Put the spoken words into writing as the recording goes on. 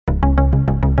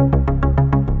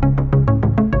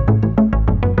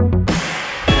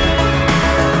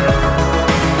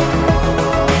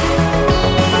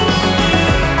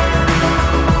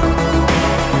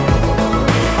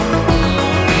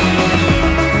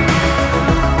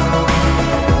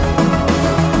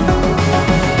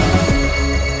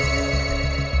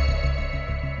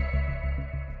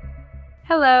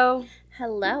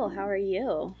Hello, how are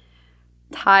you?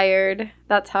 Tired.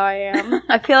 That's how I am.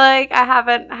 I feel like I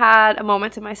haven't had a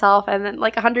moment to myself in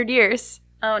like 100 years.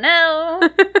 Oh no!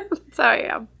 That's how I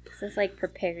am. This is like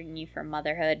preparing you for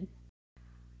motherhood.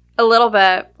 A little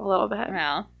bit.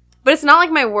 Wow. But it's not like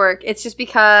my work. It's just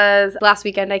because last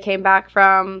weekend I came back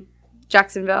from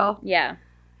Jacksonville. Yeah.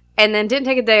 And then didn't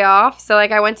take a day off. So,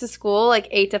 like, I went to school, like,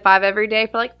 8 to 5 every day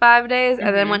for, like, 5 days.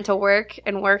 And then went to work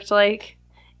and worked, like,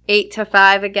 8 to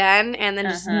 5 again. And then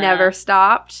just never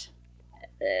stopped.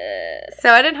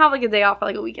 So, I didn't have, like, a day off for,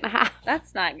 like, a week and a half.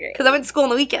 That's not great. Because I went to school on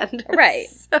the weekend. Right.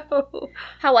 So,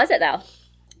 how was it, though?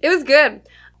 it was good.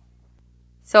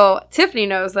 So, Tiffany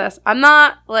knows this. I'm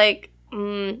not, like,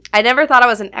 I never thought I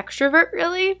was an extrovert,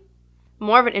 really.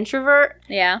 More of an introvert.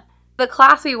 Yeah. The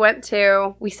class we went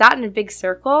to, we sat in a big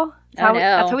circle.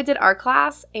 That's how we did our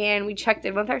class, and we checked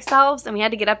in with ourselves, and we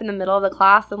had to get up in the middle of the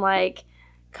class and, like,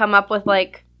 come up with,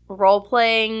 like,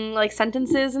 role-playing, like,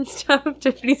 sentences and stuff.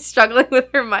 Tiffany's struggling with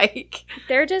her mic.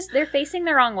 They're facing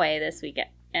the wrong way this weekend,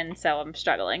 and so I'm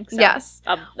struggling. So Yes.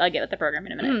 I'll get with the program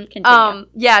in a minute.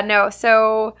 Continue.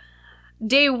 So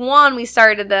day 1 we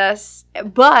started this,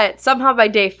 but somehow by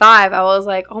day 5 I was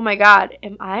like, oh my god,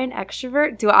 am I an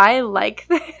extrovert? Do I like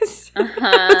this? It's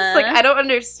like, I don't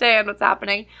understand what's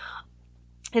happening.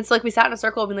 It's like we sat in a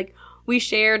circle and like we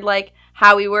shared like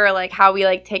how we were, like how we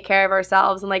like take care of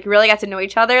ourselves, and like really got to know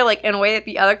each other like in a way that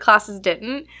the other classes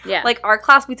didn't. Yeah. Like our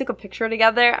class, we took a picture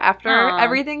together after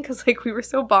everything because like we were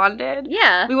so bonded.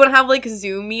 Yeah. We want to have like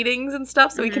Zoom meetings and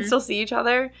stuff so we can still see each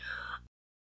other.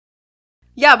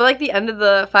 Yeah, but like the end of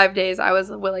the 5 days, I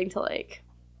was willing to like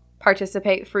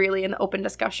participate freely in the open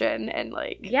discussion and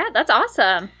like. Yeah, that's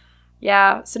awesome.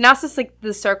 Yeah, so now it's just like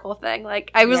the circle thing.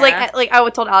 Like I was like I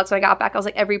told Alex when I got back, I was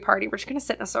like, every party we're just gonna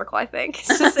sit in a circle. I think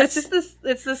it's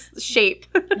this shape.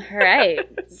 Right,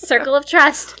 circle of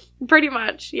trust. Pretty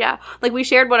much, yeah. Like we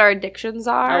shared what our addictions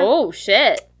are. Oh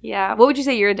shit. Yeah, what would you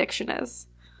say your addiction is?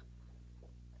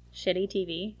 Shitty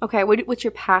TV. Okay, what's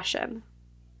your passion?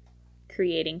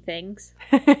 Creating things.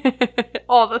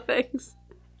 All the things.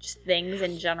 Just things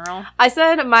in general. I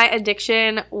said my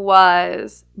addiction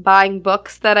was buying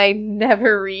books that I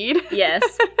never read.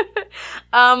 Yes.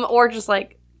 Or just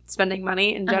like spending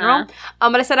money in general.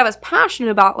 But I said I was passionate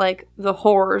about like the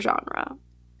horror genre.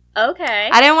 Okay.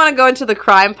 I didn't want to go into the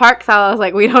crime part because I was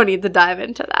like, we don't need to dive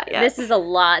into that yet. This is a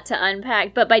lot to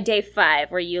unpack. But by day 5,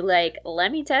 were you like,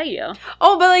 let me tell you?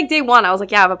 Oh, but like day 1, I was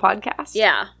like, yeah, I have a podcast.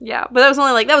 Yeah. Yeah. But that was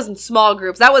only like, that was in small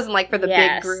groups. That wasn't like for the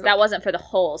big group. That wasn't for the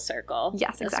whole circle.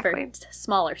 Yes, exactly. It was for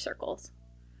smaller circles.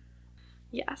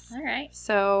 Yes. All right.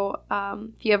 So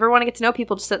if you ever want to get to know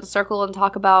people, just sit in a circle and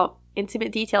talk about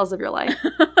intimate details of your life.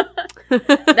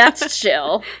 That's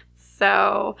chill.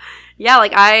 So, yeah,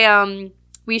 like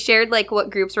we shared like what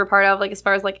groups we're part of, like as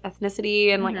far as like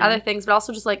ethnicity and like other things, but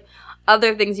also just like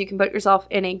other things you can put yourself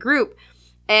in a group.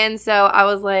 And so I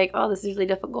was like, oh, this is really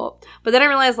difficult. But then I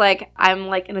realized like I'm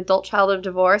like an adult child of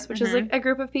divorce, which is like a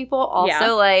group of people.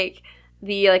 Also like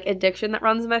the like addiction that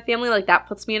runs in my family, like that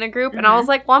puts me in a group. And I was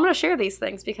like, well, I'm going to share these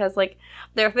things because like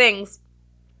they're things.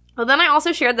 But then I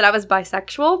also shared that I was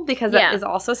bisexual because that is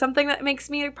also something that makes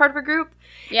me a part of a group.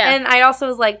 Yeah. And I also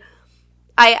was like,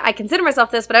 I consider myself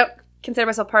this, but I don't consider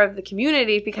myself part of the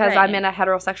community because I'm in a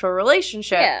heterosexual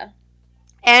relationship. Yeah.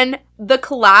 And the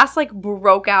class, like,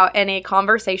 broke out in a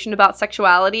conversation about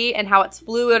sexuality and how it's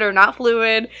fluid or not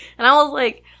fluid. And I was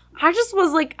like, I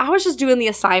was just doing the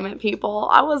assignment, people.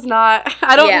 I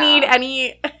don't need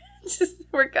any,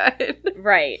 we're good.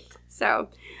 Right. So,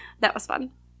 that was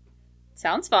fun.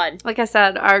 Sounds fun. Like I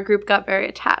said, our group got very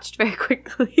attached very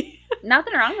quickly.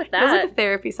 Nothing wrong with that. It was like a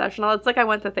therapy session. It's like I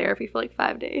went to therapy for like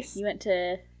 5 days. You went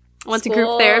to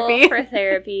group therapy. For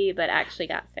therapy, but actually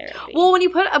got therapy. Well, when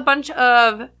you put a bunch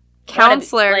of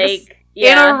counselors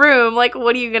in a room, like,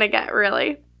 what are you going to get,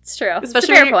 really? It's true.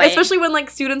 Especially when, like,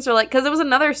 students are like, because there was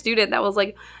another student that was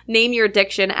like, name your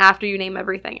addiction after you name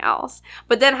everything else.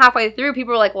 But then halfway through,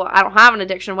 people were like, well, I don't have an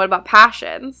addiction. What about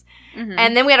passions?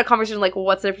 And then we had a conversation like, well,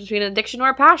 what's the difference between an addiction or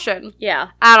a passion?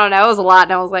 Yeah. I don't know. It was a lot.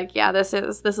 And I was like, yeah, this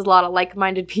is a lot of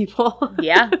like-minded people.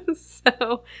 Yeah.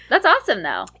 So. That's awesome,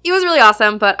 though. It was really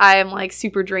awesome, but I am, like,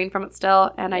 super drained from it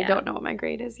still. And I don't know what my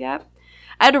grade is yet.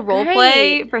 I had to role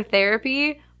play for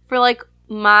therapy for, like,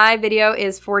 my video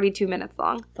is 42 minutes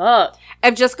long. Fuck.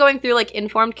 Of just going through, like,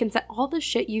 informed consent. All the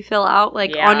shit you fill out,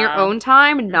 like, on your own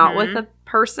time, not with a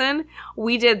person.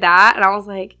 We did that, and I was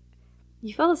like,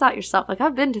 you fill this out yourself. Like,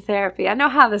 I've been to therapy. I know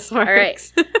how this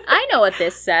works. All right. I know what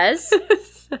this says.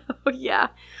 So, yeah.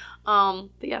 But,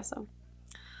 yeah, so.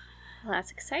 Well,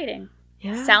 that's exciting.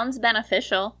 Yeah. Sounds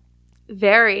beneficial.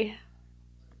 Very.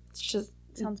 It's just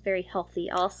Sounds very healthy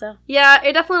also. Yeah,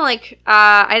 it definitely, like,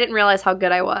 I didn't realize how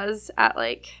good I was at,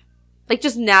 like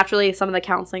just naturally some of the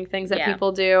counseling things that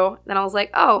people do. Then I was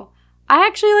like, oh, I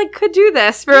actually, like, could do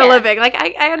this for a living. Like,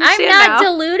 I understand now. I'm not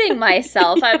deluding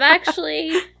myself. I've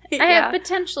actually... I have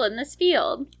potential in this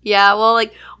field. Yeah, well,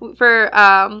 like, for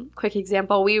quick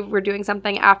example, we were doing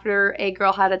something after a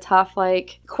girl had a tough,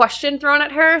 like, question thrown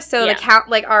at her. So,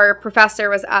 our professor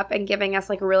was up and giving us,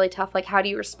 like, a really tough, like, how do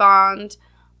you respond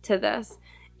to this?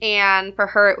 And for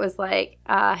her, it was, like,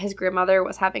 his grandmother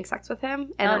was having sex with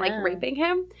him and then, like, raping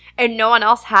him. And no one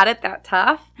else had it that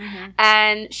tough. Mm-hmm.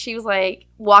 And she was, like,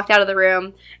 walked out of the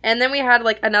room. And then we had,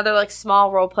 like, another, like,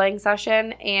 small role-playing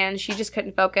session. And she just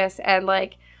couldn't focus. And,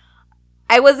 like,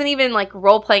 I wasn't even, like,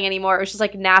 role-playing anymore. It was just,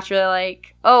 like, naturally,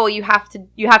 like, oh, you have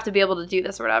to be able to do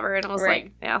this or whatever. And I was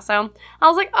like, yeah. So I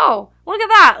was like, oh, look at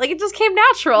that. Like, it just came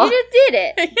natural. You just did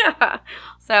it. Yeah.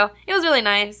 So it was really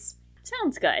nice.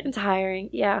 Sounds good. It's tiring.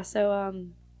 Yeah. So,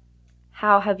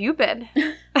 how have you been?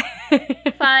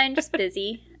 Fine. Just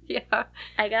busy. Yeah.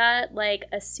 I got, like,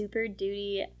 a Super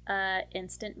Duty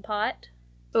Instant Pot.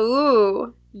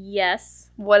 Ooh.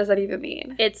 Yes. What does that even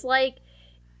mean? It's, like,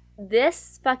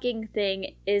 this fucking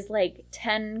thing is, like,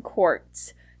 10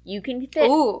 quarts. You can fit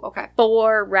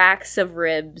 4 racks of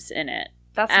ribs in it.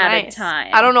 That's at nice. A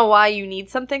time. I don't know why you need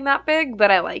something that big,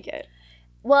 but I like it.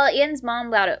 Well, Ian's mom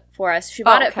bought it for us. She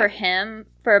bought it for him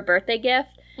for a birthday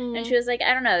gift. Mm-hmm. And she was like,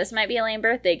 I don't know, this might be a lame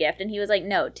birthday gift. And he was like,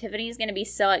 no, Tiffany's going to be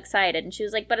so excited. And she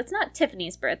was like, but it's not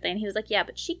Tiffany's birthday. And he was like, yeah,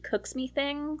 but she cooks me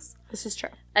things. This is true.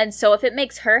 And so if it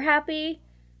makes her happy,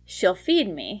 she'll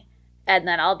feed me. And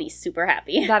then I'll be super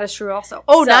happy. That is true also.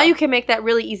 Oh, so, now you can make that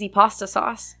really easy pasta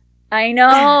sauce. I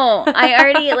know. I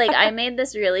already, like, I made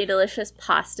this really delicious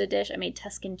pasta dish. I made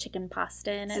Tuscan chicken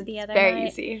pasta in it the other night. Very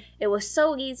easy. It was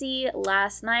so easy.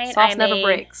 Last night, sauce never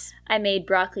breaks. I made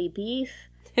broccoli beef.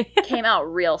 Came out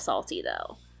real salty,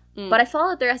 though. Mm. But I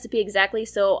followed the recipe exactly,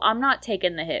 so I'm not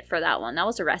taking the hit for that one. That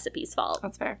was the recipe's fault.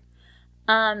 That's fair.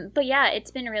 But yeah,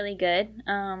 it's been really good.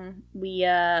 We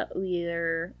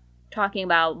are talking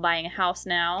about buying a house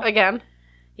now. Again?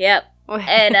 Yep.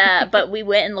 And but we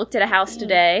went and looked at a house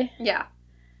today. Yeah.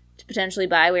 To potentially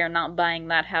buy. We are not buying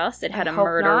that house. It had a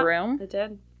murder room. It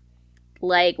did.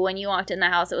 Like, when you walked in the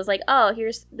house, it was like, oh,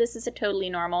 this is a totally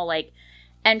normal, like,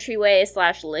 entryway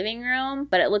 / living room.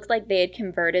 But it looked like they had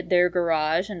converted their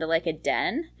garage into, like, a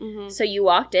den. Mm-hmm. So you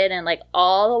walked in and, like,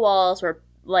 all the walls were,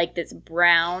 like, this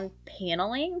brown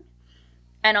paneling.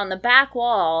 And on the back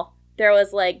wall, there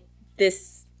was, like,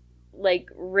 this, like,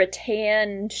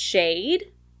 rattan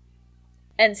shade.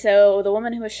 And so the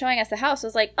woman who was showing us the house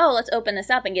was like, oh, let's open this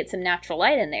up and get some natural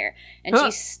light in there. And she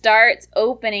starts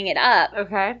opening it up.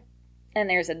 Okay. And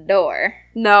there's a door.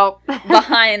 No.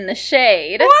 Behind the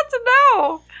shade. What?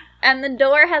 No. And the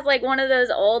door has, like, one of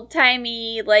those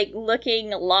old-timey, like,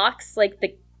 looking locks, like,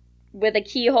 with a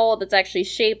keyhole that's actually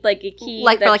shaped like a key.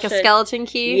 Like, for, like, a skeleton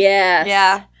key? Yes.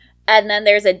 Yeah. And then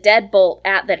there's a deadbolt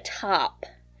at the top.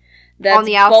 That's on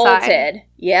the outside. Bolted.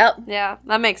 Yep. Yeah,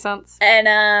 that makes sense.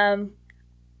 And,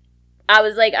 I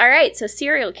was like, all right, so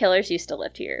serial killers used to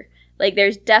live here. Like,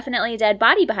 there's definitely a dead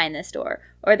body behind this door.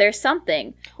 Or there's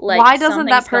something. Like, why doesn't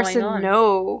that person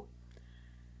know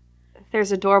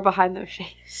there's a door behind those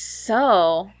shades?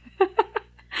 So,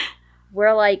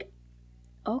 we're like,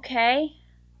 okay,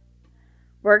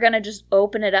 we're going to just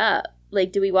open it up.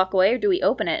 Like, do we walk away or do we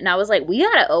open it? And I was like, we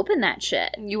got to open that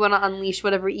shit. You want to unleash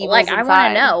whatever evil's like, inside. I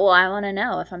want to know. Well, I want to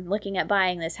know. If I'm looking at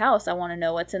buying this house, I want to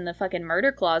know what's in the fucking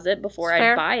murder closet before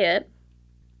I buy it.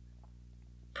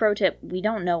 Pro tip, we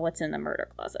don't know what's in the murder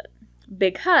closet.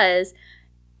 Because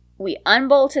we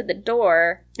unbolted the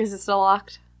door. Is it still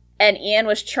locked? And Ian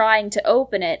was trying to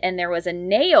open it, and there was a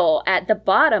nail at the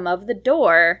bottom of the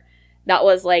door that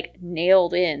was, like,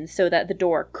 nailed in so that the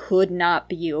door could not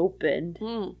be opened.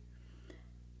 Mm.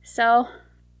 So,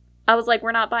 I was like,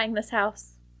 we're not buying this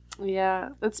house.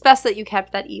 Yeah. It's best that you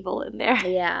kept that evil in there.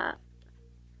 Yeah.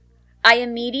 I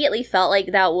immediately felt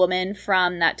like that woman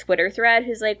from that Twitter thread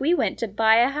who's like, we went to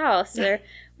buy a house, or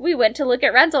we went to look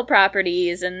at rental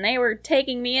properties, and they were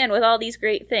taking me in with all these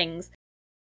great things.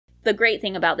 The great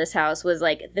thing about this house was,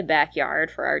 like, the backyard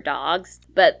for our dogs,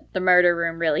 but the murder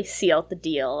room really sealed the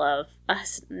deal of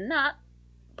us not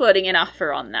putting an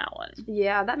offer on that one.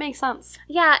 Yeah, that makes sense.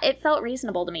 Yeah, it felt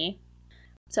reasonable to me.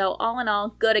 So, all in all,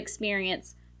 good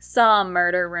experience. Saw a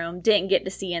murder room, didn't get to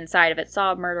see inside of it,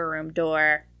 saw a murder room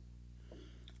door.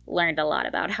 Learned a lot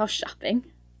about house shopping.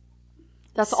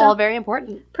 That's all very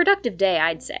important. Productive day,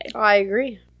 I'd say. Oh, I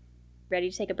agree. Ready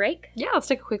to take a break? Yeah, let's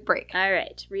take a quick break. All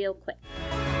right, real quick.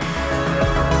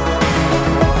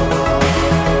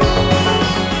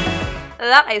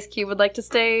 that ice cube would like to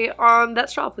stay on that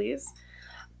straw, please.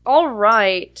 All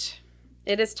right.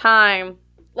 It is time.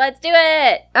 Let's do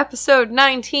it! Episode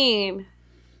 19.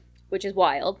 Which is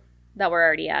wild that we're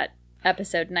already at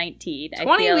episode 19.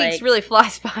 20 weeks really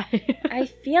flies by. I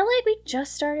feel like we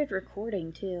just started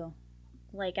recording, too.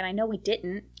 Like, and I know we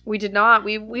didn't. We did not.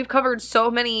 We've covered so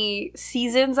many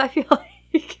seasons, I feel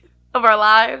like, of our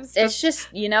lives. It's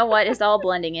just, you know what? It's all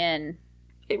blending in.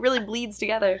 It really bleeds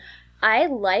together. I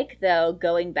like, though,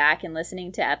 going back and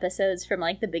listening to episodes from,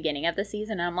 like, the beginning of the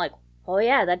season, and I'm like, oh,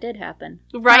 yeah, that did happen.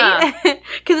 Right?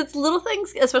 Because it's little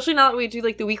things, especially now that we do,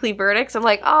 like, the weekly verdicts. I'm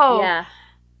like, oh, yeah,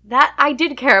 that I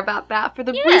did care about that for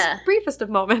the briefest of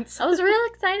moments. I was real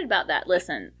excited about that.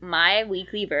 Listen, my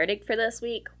weekly verdict for this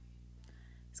week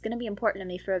is going to be important to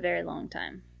me for a very long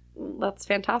time. That's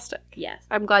fantastic. Yes.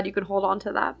 I'm glad you can hold on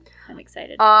to that. I'm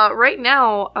excited. Right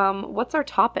now, what's our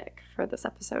topic for this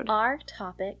episode? Our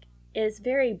topic is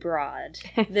very broad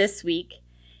this week.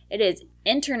 It is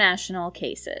international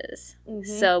cases. Mm-hmm.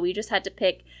 So we just had to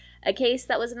pick a case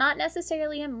that was not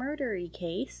necessarily a murdery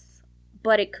case,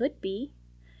 but it could be.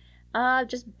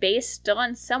 Just based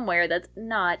on somewhere that's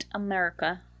not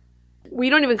America. We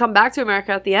don't even come back to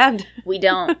America at the end. We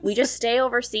don't. We just stay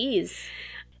overseas.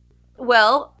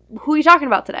 Well, who are you talking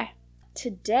about today?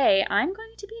 Today, I'm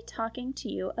going to be talking to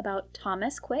you about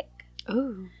Thomas Quick.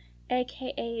 Ooh.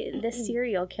 A.k.a. the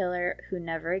serial killer who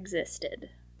never existed.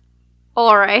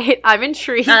 All right. I'm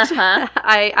intrigued. Uh-huh.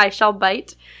 I shall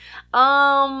bite. So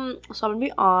I'm going to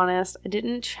be honest. I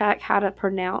didn't check how to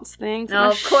pronounce things. No,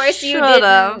 of course you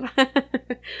didn't.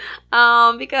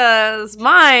 Because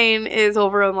mine is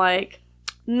over in, like,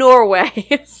 Norway.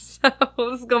 So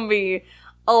this is going to be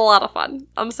a lot of fun.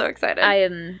 I'm so excited. I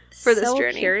am for this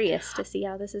journey. Curious to see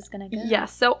how this is going to go. Yeah,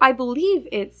 so I believe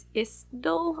it's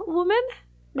Isdal woman?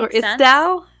 Makes or sense.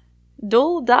 Isdal?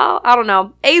 Dal? I don't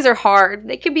know. A's are hard.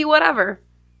 They could be whatever.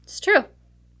 It's true.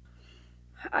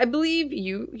 I believe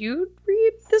you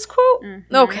read this quote?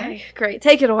 Mm-hmm. Okay, great.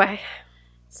 Take it away.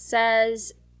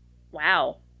 Says,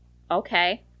 wow.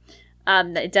 Okay.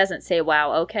 It doesn't say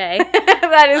wow, okay.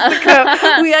 That is the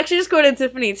quote. We actually just quoted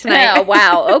Tiffany tonight. Yeah,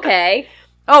 wow, okay.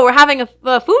 Oh, we're having a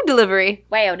food delivery.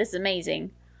 Wow, this is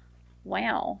amazing.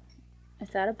 Wow. Is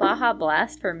that a Baja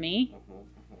Blast for me?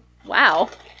 Wow.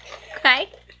 Okay.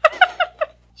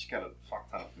 She got a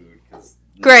fuck ton of food because.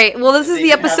 Great. Well, this is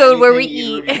the episode where we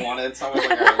eat. Wanted, so I was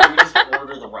like, all right, let me just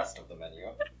order the rest of the menu.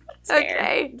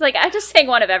 Okay. It's like, I just take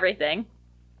one of everything.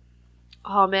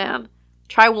 Oh, man.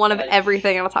 Try one of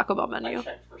everything on a Taco Bell menu. I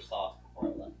checked for sauce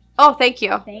before I left. Oh, thank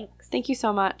you. Thanks. Thank you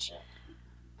so much.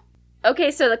 Okay,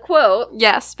 so the quote.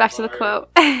 Yes, back to the quote.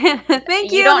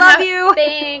 Thank you. Don't Love have, you.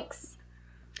 Thanks.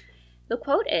 The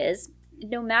quote is,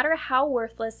 no matter how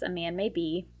worthless a man may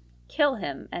be, kill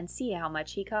him and see how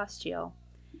much he costs you.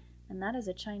 And that is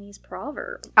a Chinese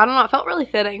proverb. I don't know. It felt really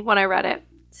fitting when I read it.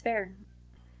 It's fair.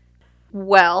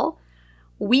 Well,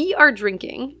 we are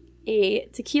drinking a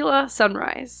tequila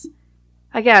sunrise.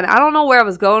 Again, I don't know where I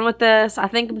was going with this. I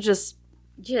think I'm just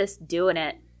doing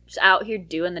it. Just out here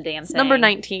doing the damn thing. Number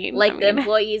 19. Like the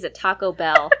employees at Taco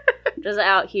Bell. Just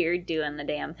out here doing the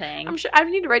damn thing. I'm sure I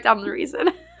need to write down the reason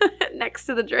next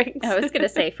to the drinks. I was going to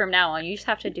say, from now on, you just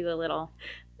have to do a little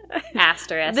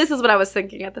asterisk. This is what I was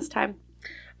thinking at this time.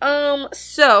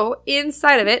 So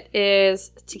inside of it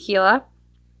is tequila.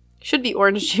 Should be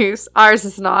orange juice. Ours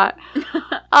is not.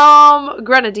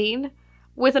 Grenadine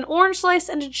with an orange slice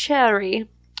and a cherry.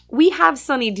 We have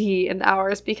Sunny D in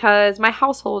ours because my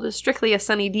household is strictly a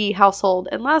Sunny D household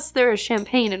unless there is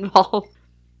champagne involved.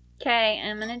 Okay,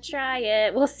 I'm gonna try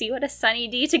it. We'll see what a Sunny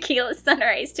D tequila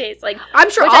sunrise tastes like.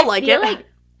 I'm sure I'll like it.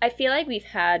 I feel like we've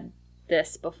had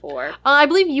this before. I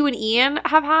believe you and Ian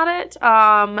have had it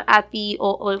at the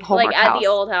old Hallmark house. Like at the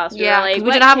old house. Yeah, because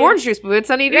we didn't have orange juice, but we had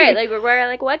Sunny D. Right, like we're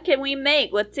like, what can we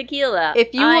make with tequila?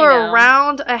 If you are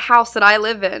around a house that I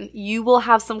live in, you will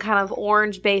have some kind of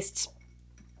orange-based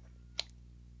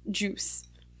juice.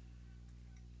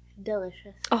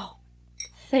 Delicious. Oh,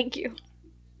 thank you.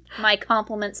 My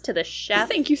compliments to the chef.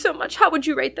 Thank you so much. How would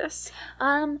you rate this?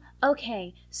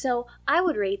 Okay, so I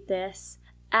would rate this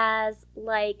as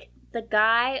like the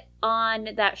guy on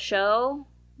that show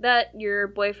that your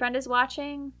boyfriend is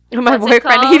watching. My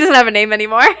boyfriend, he doesn't have a name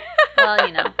anymore. Well,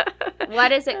 you know.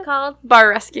 What is it called? Bar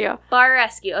Rescue. Bar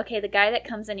Rescue. Okay, the guy that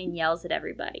comes in and yells at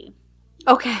everybody.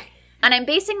 Okay. And I'm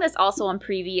basing this also on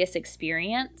previous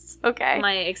experience. Okay.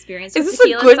 My experience with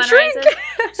tequila sunrises. Is this a good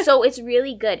drink? So it's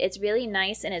really good. It's really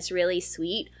nice and it's really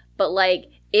sweet. But, like,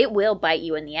 it will bite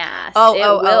you in the ass. It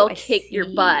will kick your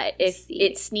butt if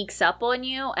it sneaks up on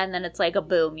you and then it's like a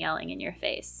boom yelling in your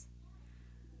face.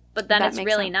 But then That it's makes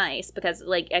really sense. nice because,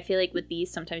 like, I feel like with these,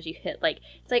 sometimes you hit, like,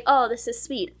 it's like, oh, this is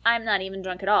sweet. I'm not even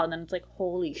drunk at all. And then it's like,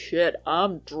 holy shit,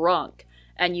 I'm drunk.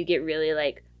 And you get really,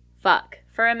 like, fuck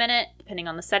for a minute, depending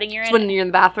on the setting you're It's in. when you're in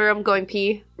the bathroom going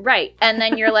pee. Right. And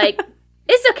then you're like,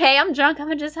 it's okay, I'm drunk. I'm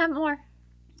going to just have more.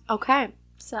 Okay.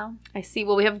 So, I see.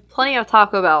 Well, we have plenty of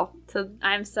Taco Bell to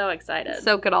I'm so excited.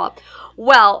 soak it all up.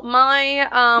 Well,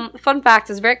 my fun fact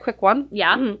is a very quick one.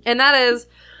 Yeah. And that is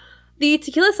the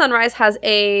Tequila Sunrise has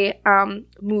a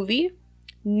movie,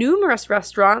 numerous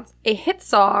restaurants, a hit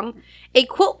song, a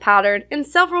quilt pattern, and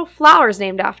several flowers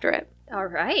named after it. All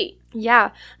right.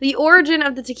 Yeah. The origin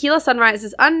of the Tequila Sunrise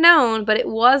is unknown, but it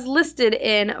was listed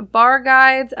in bar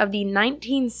guides of the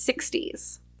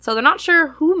 1960s. So they're not sure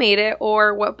who made it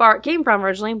or what bar it came from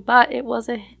originally, but it was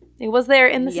there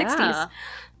in the 60s.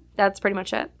 That's pretty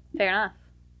much it. Fair enough.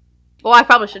 Well, I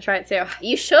probably should try it too.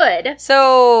 You should.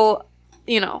 So,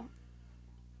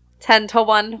 10 to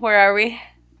 1, where are we?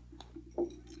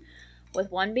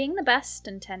 With 1 being the best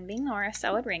and 10 being the worst,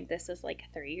 I would rank this as like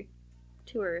 3.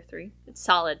 2 or 3. It's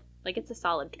solid. Like, it's a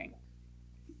solid drink.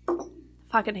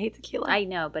 Fucking hate tequila. I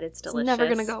know, but it's delicious. It's never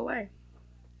gonna go away.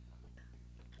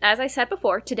 As I said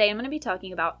before, today I'm going to be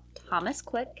talking about Thomas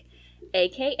Quick,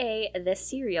 aka the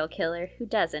serial killer who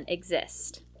doesn't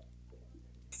exist.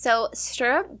 So,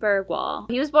 Sture Bergwall,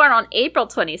 he was born on April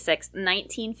 26,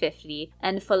 1950,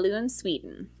 in Falun,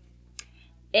 Sweden.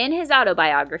 In his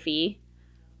autobiography,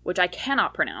 which I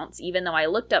cannot pronounce, even though I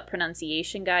looked up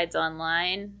pronunciation guides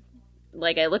online,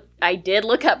 like I did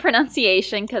look up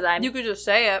pronunciation because I'm You could just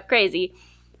say it. crazy.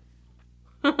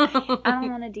 I don't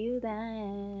want to do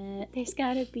that. There's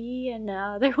gotta be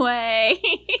another way.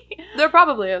 There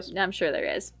probably is. I'm sure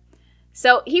there is.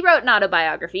 So he wrote an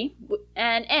autobiography,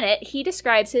 and in it, he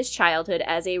describes his childhood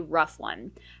as a rough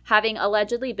one, having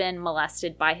allegedly been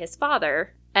molested by his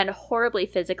father and horribly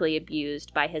physically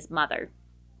abused by his mother.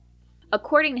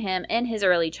 According to him, in his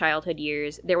early childhood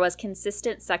years, there was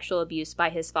consistent sexual abuse by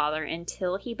his father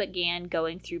until he began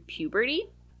going through puberty.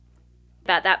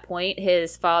 At that point,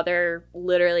 his father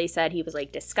literally said he was,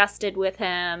 like, disgusted with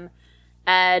him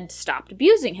and stopped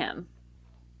abusing him.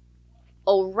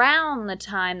 Around the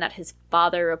time that his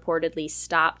father reportedly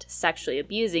stopped sexually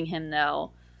abusing him,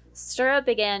 though, Sture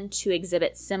began to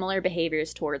exhibit similar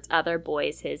behaviors towards other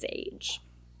boys his age.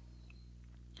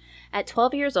 At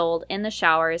 12 years old, in the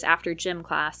showers after gym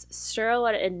class, Sture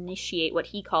would initiate what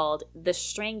he called the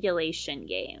strangulation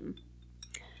game,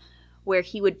 where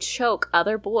he would choke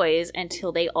other boys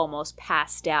until they almost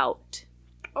passed out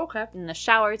Okay. in the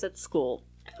showers at school.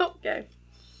 Okay.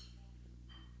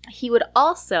 He would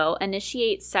also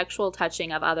initiate sexual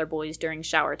touching of other boys during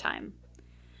shower time.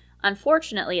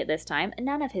 Unfortunately, at this time,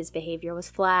 none of his behavior was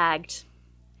flagged.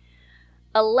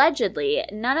 Allegedly,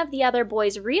 none of the other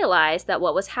boys realized that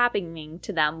what was happening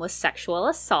to them was sexual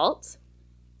assault.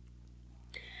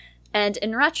 And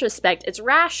in retrospect, it's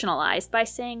rationalized by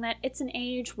saying that it's an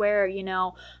age where,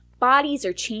 bodies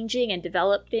are changing and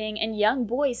developing, and young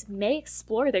boys may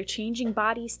explore their changing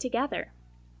bodies together.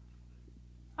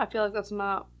 I feel like that's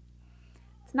not...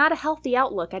 It's not a healthy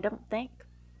outlook, I don't think.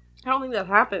 I don't think that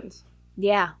happens.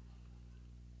 Yeah.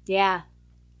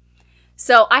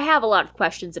 So I have a lot of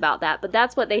questions about that, but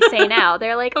that's what they say now.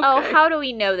 They're like, Okay. oh, how do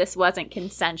we know this wasn't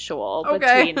consensual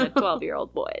Okay. between the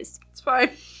 12-year-old boys? It's fine.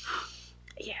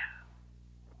 Yeah.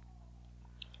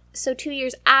 So 2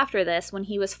 years after this, when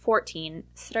he was 14,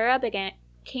 Sture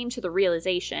came to the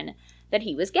realization that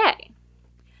he was gay.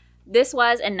 This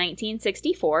was in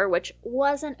 1964, which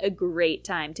wasn't a great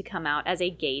time to come out as a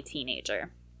gay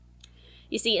teenager.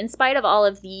 You see, in spite of all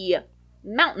of the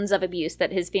mountains of abuse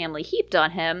that his family heaped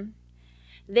on him,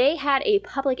 they had a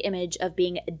public image of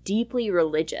being deeply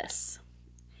religious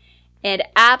and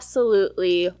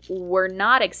absolutely were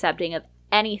not accepting of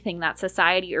anything that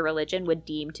society or religion would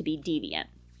deem to be deviant.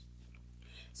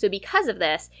 So because of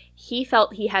this, he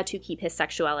felt he had to keep his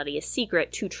sexuality a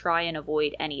secret to try and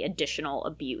avoid any additional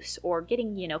abuse or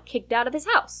getting, kicked out of his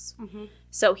house. Mm-hmm.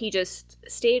 So he just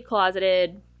stayed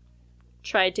closeted,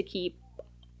 tried to keep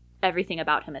everything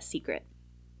about him a secret.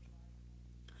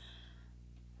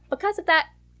 Because of that,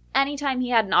 anytime he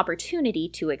had an opportunity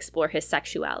to explore his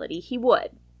sexuality, he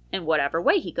would, in whatever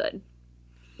way he could.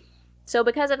 So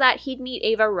because of that, he'd meet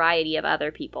a variety of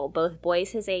other people, both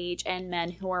boys his age and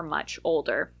men who were much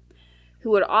older,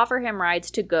 who would offer him rides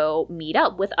to go meet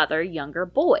up with other younger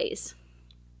boys.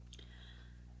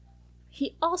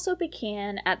 He also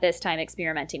began, at this time,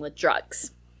 experimenting with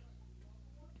drugs.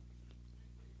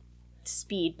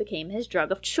 Speed became his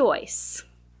drug of choice.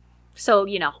 So,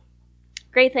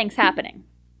 great things happening.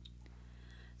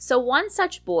 So one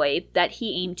such boy that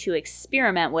he aimed to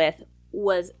experiment with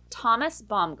was Thomas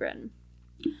Baumgren.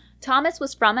 Thomas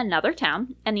was from another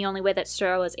town, and the only way that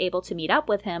Sturra was able to meet up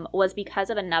with him was because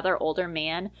of another older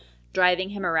man driving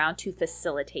him around to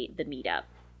facilitate the meetup.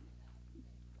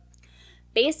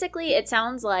 Basically, it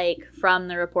sounds like, from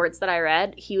the reports that I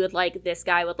read, this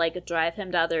guy would drive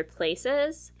him to other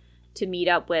places to meet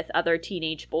up with other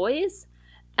teenage boys,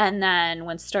 and then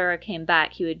when Sturra came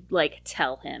back, he would,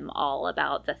 tell him all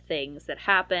about the things that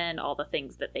happened, all the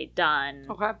things that they'd done.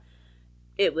 Okay.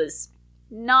 It was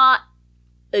not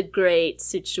a great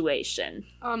situation.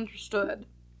 Understood.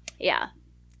 Yeah.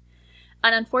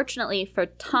 And unfortunately for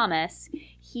Thomas,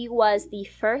 he was the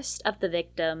first of the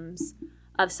victims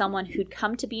of someone who'd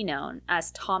come to be known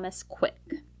as Thomas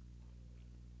Quick.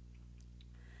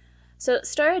 So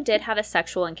Sturra did have a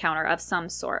sexual encounter of some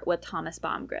sort with Thomas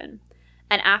Baumgren,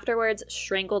 and afterwards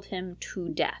strangled him to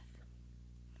death.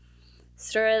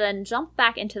 Sturra then jumped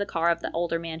back into the car of the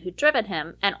older man who'd driven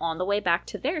him, and on the way back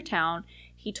to their town,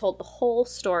 he told the whole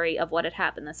story of what had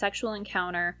happened, the sexual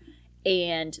encounter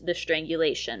and the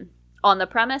strangulation, on the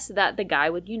premise that the guy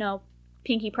would,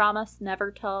 pinky promise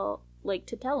never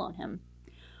to tell on him.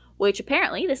 Which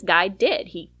apparently this guy did.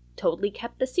 He totally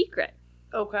kept the secret.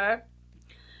 Okay.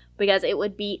 Because it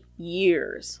would be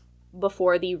years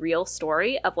before the real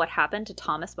story of what happened to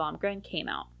Thomas Baumgren came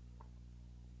out.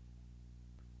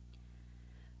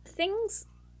 Things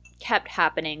kept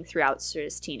happening throughout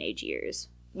Sturra's teenage years,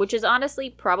 which is honestly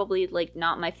probably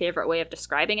not my favorite way of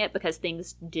describing it, because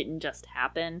things didn't just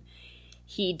happen.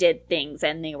 He did things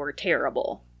and they were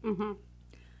terrible. Mm-hmm.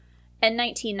 In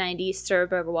 1990, Sturra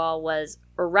Bergwall was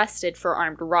arrested for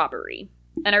armed robbery.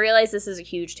 And I realize this is a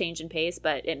huge change in pace,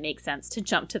 but it makes sense to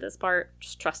jump to this part.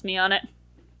 Just trust me on it.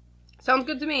 Sounds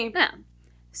good to me. Yeah.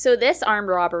 So this armed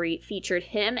robbery featured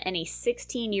him and a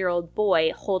 16-year-old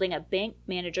boy holding a bank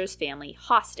manager's family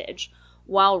hostage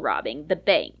while robbing the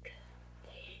bank.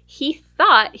 He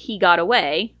thought he got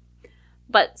away,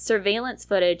 but surveillance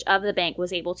footage of the bank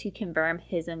was able to confirm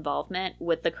his involvement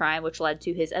with the crime, which led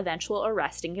to his eventual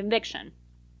arrest and conviction.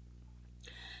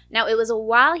 Now, it was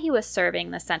while he was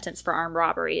serving the sentence for armed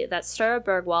robbery that Sturra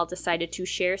Bergwall decided to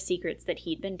share secrets that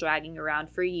he'd been dragging around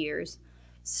for years,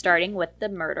 starting with the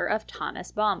murder of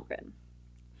Thomas Baumgren.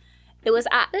 It was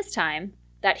at this time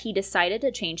that he decided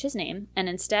to change his name and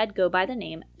instead go by the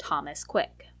name Thomas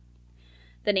Quick.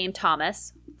 The name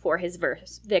Thomas for his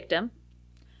victim,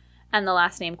 and the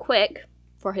last name Quick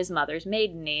for his mother's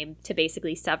maiden name to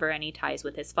basically sever any ties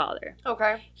with his father.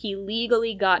 Okay. He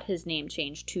legally got his name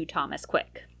changed to Thomas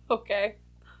Quick. Okay.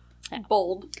 Yeah.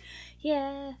 Bold.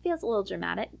 Yeah, feels a little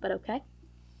dramatic, but okay.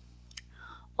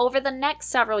 Over the next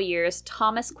several years,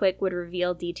 Thomas Quick would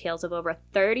reveal details of over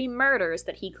 30 murders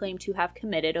that he claimed to have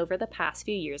committed over the past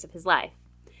few years of his life.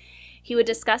 He would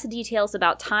discuss details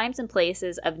about times and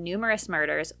places of numerous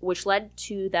murders, which led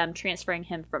to them transferring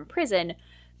him from prison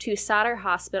to Sater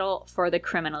Hospital for the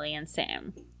criminally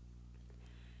insane.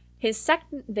 His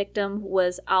second victim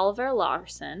was Oliver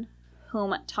Larson,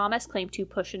 whom Thomas claimed to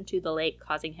push into the lake,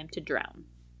 causing him to drown.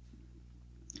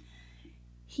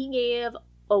 He gave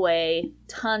away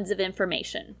tons of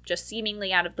information, just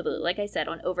seemingly out of the blue, like I said,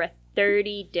 on over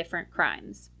 30 different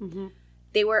crimes. Mm-hmm.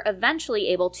 They were eventually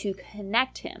able to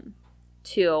connect him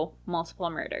to multiple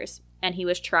murders, and he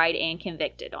was tried and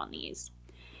convicted on these.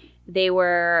 They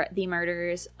were the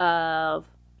murders of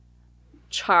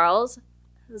Charles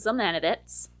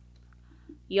Zemanovitz,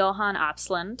 Johann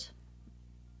Absland,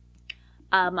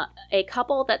 a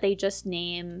couple that they just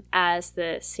name as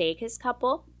the Sakis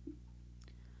couple,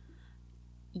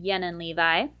 Yenin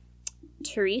Levi,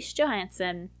 Therese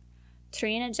Johansson,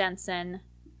 Trina Jensen,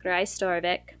 Gry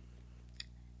Storvik.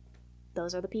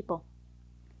 Those are the people.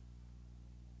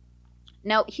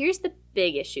 Now, here's the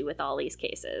big issue with all these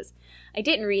cases. I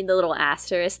didn't read the little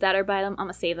asterisks that are by them. I'm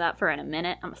going to save that for in a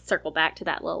minute. I'm going to circle back to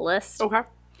that little list. Okay.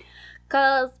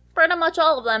 Because pretty much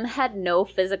all of them had no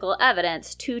physical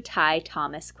evidence to tie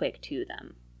Thomas Quick to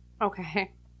them.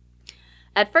 Okay.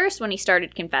 At first, when he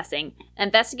started confessing,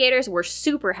 investigators were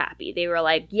super happy. They were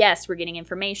like, yes, we're getting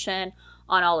information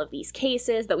on all of these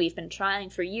cases that we've been trying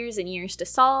for years and years to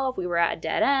solve. We were at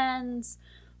dead ends.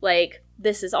 Like,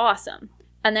 this is awesome.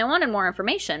 And they wanted more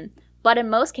information, but in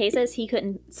most cases, he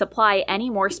couldn't supply any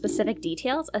more specific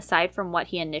details aside from what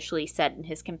he initially said in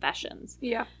his confessions.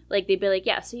 Yeah. Like, they'd be like,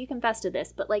 yeah, so you confessed to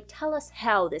this, but, like, tell us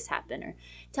how this happened, or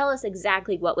tell us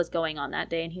exactly what was going on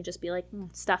that day. And he'd just be like,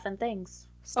 stuff and things.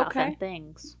 Stuff and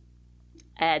things.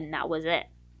 And that was it.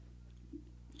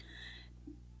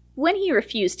 When he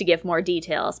refused to give more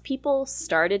details, people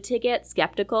started to get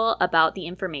skeptical about the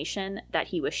information that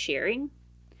he was sharing.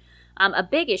 A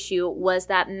big issue was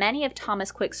that many of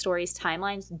Thomas Quick's stories'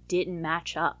 timelines didn't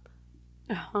match up.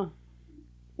 Uh-huh.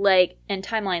 Like, and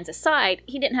timelines aside,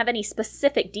 he didn't have any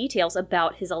specific details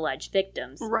about his alleged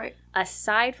victims, Right.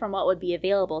 aside from what would be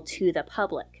available to the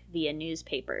public via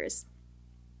newspapers.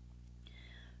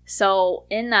 So,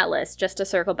 in that list, just to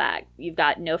circle back, you've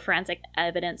got no forensic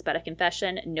evidence but a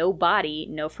confession, no body,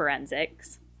 no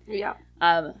forensics. Yeah.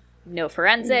 No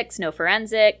forensics, no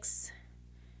forensics,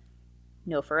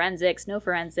 no forensics, no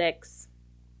forensics,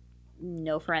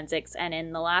 no forensics. And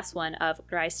in the last one of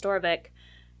Gry Storvik,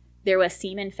 there was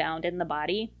semen found in the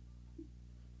body.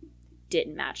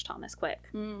 Didn't match Thomas Quick.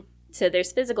 Mm. So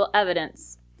there's physical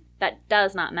evidence that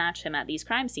does not match him at these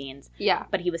crime scenes. Yeah.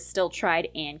 But he was still tried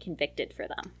and convicted for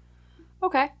them.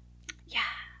 Okay. Yeah.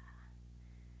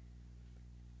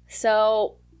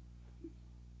 So,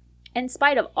 in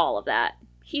spite of all of that,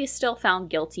 he is still found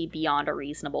guilty beyond a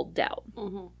reasonable doubt.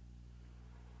 Mm-hmm.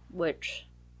 Which,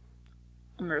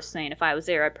 I'm just saying, if I was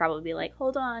there, I'd probably be like,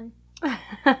 hold on.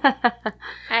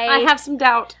 I have some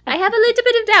doubt. I have a little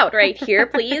bit of doubt right here,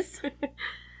 please.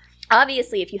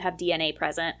 Obviously, if you have DNA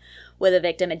present with a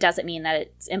victim, it doesn't mean that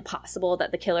it's impossible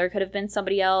that the killer could have been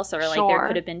somebody else, or like there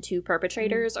could have been two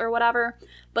perpetrators or whatever.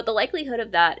 But the likelihood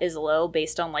of that is low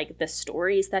based on like the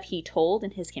stories that he told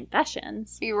in his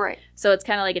confessions. You're right. So it's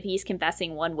kind of like if he's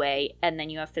confessing one way and then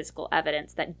you have physical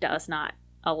evidence that does not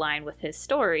align with his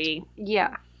story.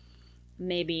 Yeah.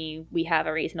 Maybe we have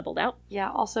a reasonable doubt. Yeah.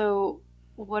 Also,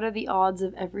 what are the odds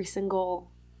of every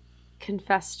single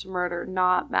confessed murder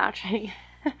not matching?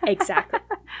 Exactly.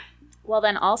 Well,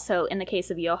 then also, in the case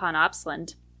of Johan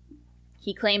Opsland,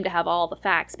 he claimed to have all the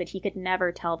facts, but he could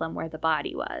never tell them where the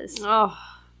body was. Oh.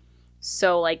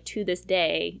 So, like, to this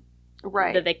day,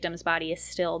 Right. the victim's body is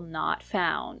still not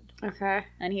found. Okay.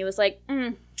 And he was like,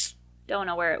 don't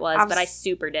know where it was, but I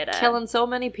super did it. Killing so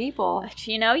many people. But,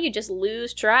 you know, you just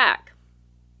lose track.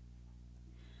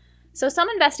 So some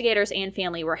investigators and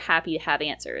family were happy to have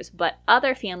answers, but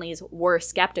other families were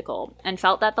skeptical and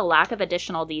felt that the lack of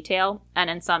additional detail, and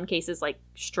in some cases like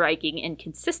striking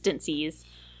inconsistencies,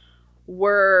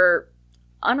 were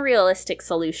unrealistic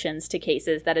solutions to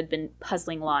cases that had been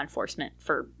puzzling law enforcement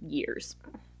for years.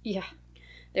 Yeah.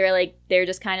 They're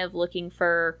just kind of looking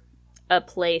for a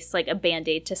place, like a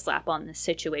Band-Aid to slap on this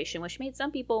situation, which made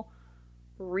some people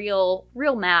real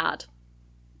mad.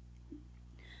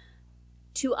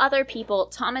 To other people,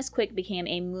 Thomas Quick became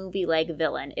a movie-like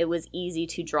villain. It was easy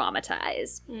to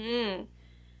dramatize.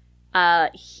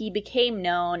 He became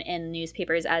known in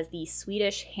newspapers as the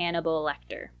Swedish Hannibal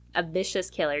Lecter, a vicious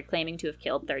killer claiming to have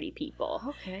killed 30 people.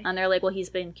 Okay. And they're like, well, he's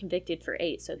been convicted for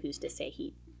 8, so who's to say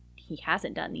he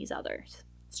hasn't done these others?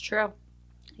 It's true.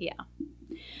 Yeah.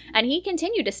 And he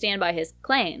continued to stand by his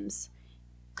claims.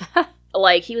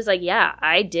 Like, he was like, yeah,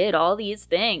 I did all these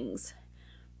things.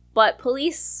 But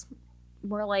police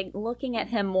were, like, looking at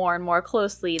him more and more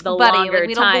closely the longer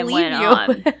time went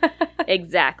on.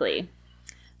 Exactly.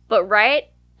 But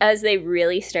right as they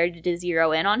really started to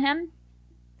zero in on him,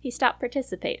 he stopped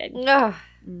participating. Ugh.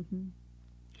 Mm-hmm.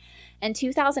 In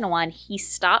 2001, he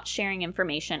stopped sharing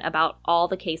information about all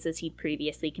the cases he'd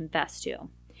previously confessed to.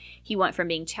 He went from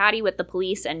being chatty with the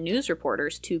police and news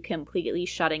reporters to completely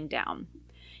shutting down.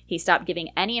 He stopped giving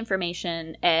any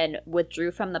information and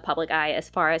withdrew from the public eye as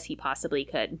far as he possibly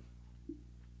could.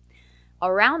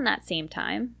 Around that same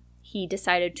time, he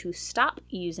decided to stop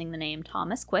using the name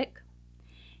Thomas Quick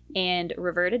and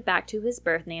reverted back to his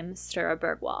birth name, Sture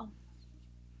Bergwall,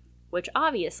 which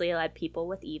obviously led people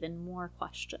with even more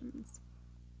questions.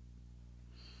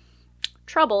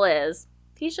 Trouble is,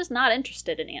 he's just not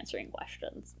interested in answering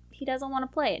questions. He doesn't want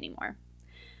to play anymore.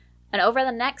 And over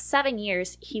the next 7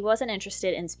 years, he wasn't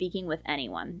interested in speaking with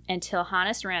anyone until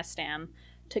Hannes Rastam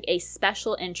took a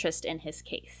special interest in his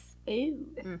case. Ew.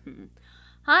 Mm-hmm.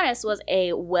 Hannes was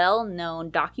a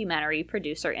well-known documentary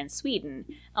producer in Sweden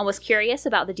and was curious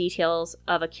about the details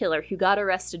of a killer who got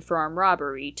arrested for armed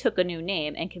robbery, took a new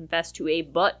name, and confessed to a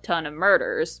butt-ton of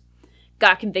murders,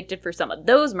 got convicted for some of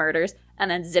those murders, and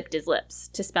then zipped his lips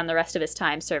to spend the rest of his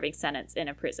time serving sentence in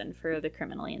a prison for the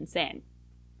criminally insane.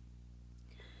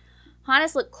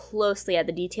 Hannes looked closely at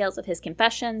the details of his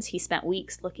confessions. He spent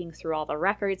weeks looking through all the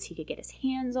records he could get his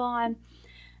hands on,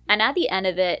 and at the end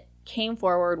of it, came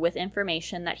forward with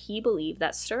information that he believed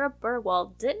that Sture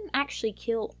Bergwall didn't actually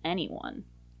kill anyone.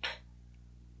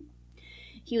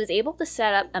 He was able to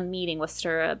set up a meeting with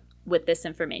Sture with this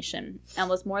information, and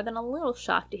was more than a little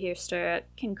shocked to hear Sture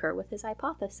concur with his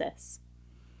hypothesis.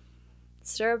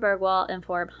 Sture Bergwall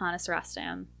informed Hannes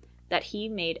Rastam that he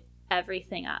made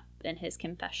everything up in his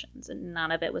confessions, and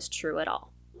none of it was true at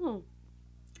all.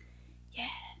 Yeah.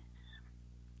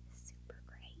 Super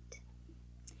great.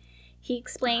 He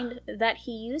explained that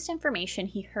he used information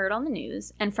he heard on the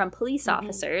news and from police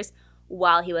officers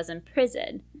while he was in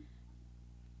prison.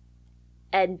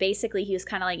 And basically he was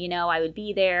kind of like, I would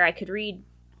be there, I could read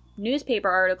newspaper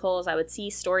articles, I would see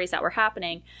stories that were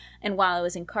happening, and while I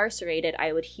was incarcerated,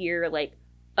 I would hear, like,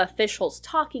 officials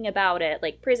talking about it,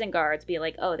 like prison guards be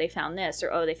like, oh, they found this,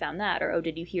 or oh, they found that, or oh,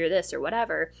 did you hear this, or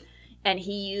whatever. And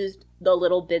he used the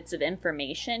little bits of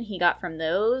information he got from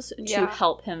those to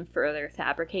help him further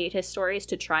fabricate his stories,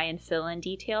 to try and fill in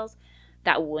details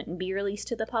that wouldn't be released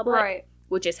to the public. Right.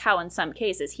 Which is how, in some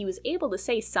cases, he was able to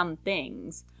say some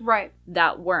things right.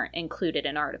 that weren't included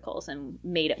in articles and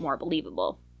made it more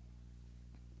believable.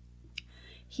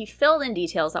 He filled in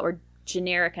details that were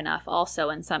generic enough also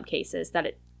in some cases that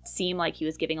it seemed like he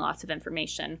was giving lots of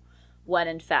information when,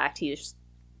 in fact, he was just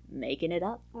making it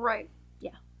up. Right.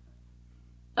 Yeah.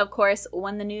 Of course,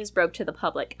 when the news broke to the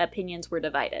public, opinions were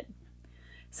divided.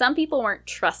 Some people weren't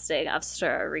trusting of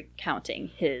Sturr recounting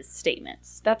his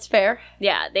statements. That's fair.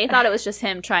 Yeah, they thought it was just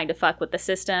him trying to fuck with the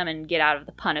system and get out of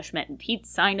the punishment he'd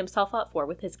signed himself up for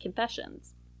with his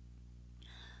confessions.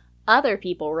 Other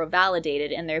people were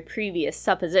validated in their previous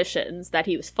suppositions that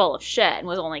he was full of shit and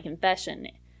was only confessing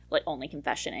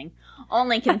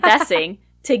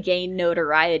to gain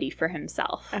notoriety for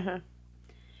himself. Uh-huh.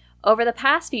 Over the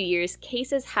past few years,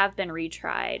 cases have been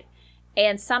retried,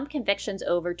 and some convictions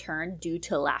overturned due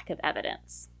to lack of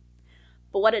evidence.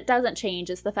 But what it doesn't change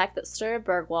is the fact that Sturr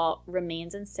Bergwall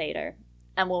remains in Sæter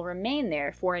and will remain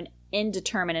there for an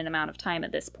indeterminate amount of time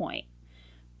at this point,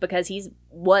 because he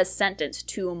was sentenced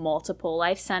to multiple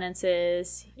life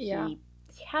sentences. Yeah.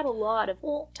 He had a lot of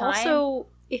time. Also,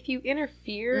 if you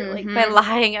interfere, by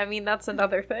lying, I mean, that's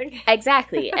another thing.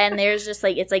 Exactly. And there's just,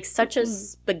 it's such a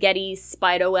spaghetti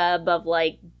spiderweb of,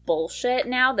 bullshit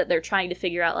now that they're trying to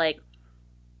figure out,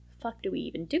 fuck do we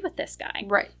even do with this guy?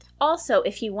 Right. Also,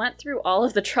 if he went through all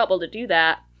of the trouble to do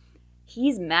that,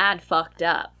 he's mad fucked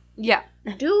up. Yeah.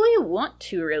 Do we want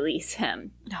to release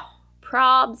him? No.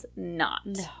 Probs not.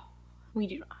 No. We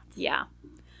do not. Yeah.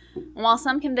 While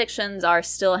some convictions are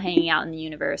still hanging out in the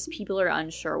universe, people are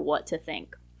unsure what to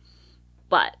think.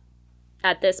 But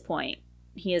at this point,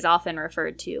 he is often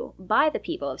referred to by the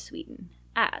people of Sweden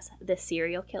as the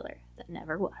serial killer that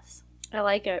never was. I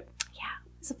like it. Yeah,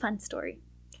 it's a fun story.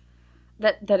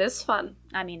 That is fun.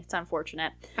 I mean, it's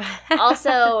unfortunate.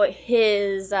 Also,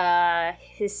 his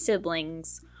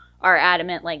siblings are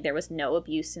adamant, there was no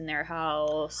abuse in their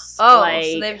house. Oh,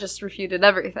 so they've just refuted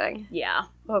everything. Yeah.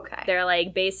 Okay.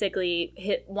 They're,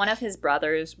 basically, one of his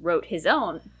brothers wrote his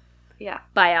own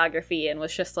biography and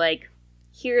was just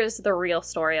here's the real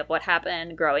story of what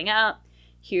happened growing up.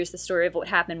 Here's the story of what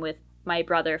happened with my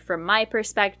brother from my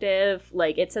perspective.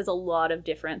 It says a lot of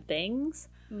different things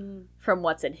from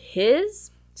what's in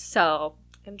his. So.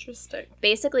 Interesting.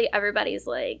 Basically, everybody's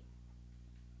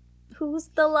who's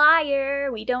the liar?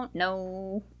 We don't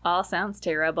know. All sounds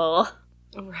terrible.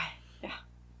 Right. Yeah.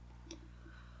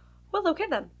 Well, okay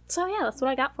then. So, yeah, that's what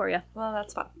I got for you. Well,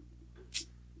 that's fun. That's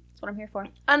what I'm here for.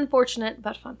 Unfortunate,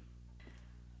 but fun.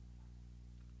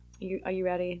 Are you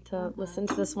ready to listen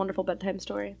to this wonderful bedtime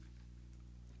story?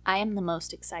 I am the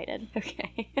most excited.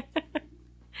 Okay.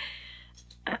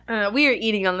 We are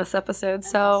eating on this episode,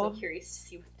 so... I'm also curious to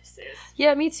see what this is.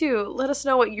 Yeah, me too. Let us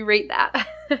know what you rate that.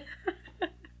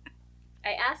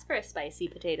 I asked for a spicy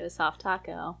potato soft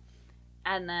taco,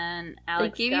 and then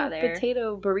Alex they gave got you there. a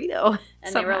potato burrito.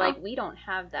 And somehow. they were like, we don't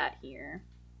have that here,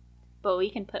 but we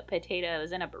can put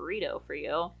potatoes in a burrito for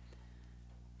you.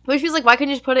 Which was why couldn't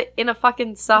you just put it in a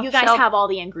fucking soft You guys shell? have all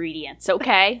the ingredients,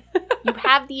 okay? You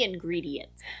have the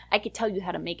ingredients. I could tell you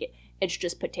how to make it. It's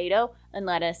just potato and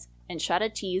lettuce and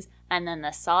shredded cheese and then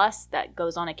the sauce that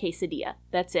goes on a quesadilla.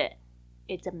 That's it.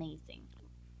 It's amazing.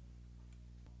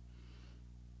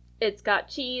 It's got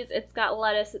cheese, it's got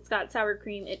lettuce, it's got sour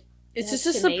cream. It's just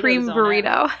has a tomatoes supreme on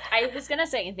burrito. it. I was going to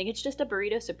say, I think it's just a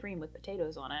burrito supreme with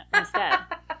potatoes on it instead.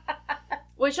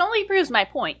 Which only proves my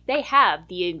point. They have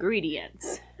the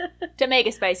ingredients to make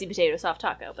a spicy potato soft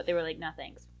taco, but they were like, no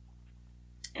thanks.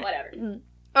 Whatever.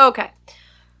 Okay.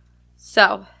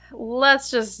 So, let's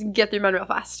just get through mine real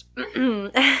fast.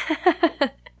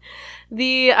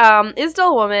 The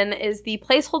Isdal woman is the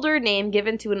placeholder name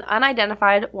given to an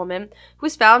unidentified woman who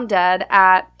was found dead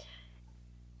at...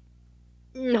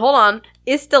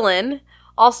 Isdalen,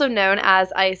 also known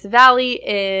as Ice Valley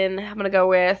in... I'm going to go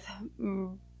with...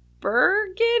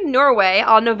 Bergen, Norway,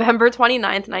 on November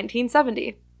 29th,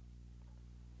 1970.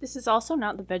 This is also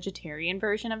not the vegetarian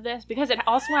version of this, because it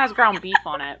also has ground beef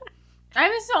on it. I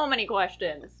have so many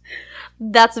questions.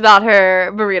 That's about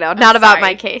her burrito, not about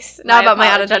my case. Not about my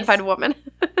unidentified woman.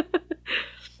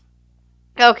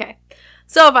 Okay.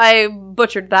 So if I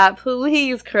butchered that,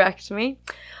 please correct me.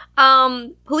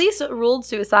 Police ruled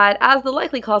suicide as the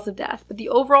likely cause of death, but the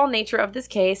overall nature of this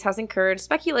case has encouraged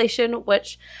speculation,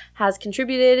 which has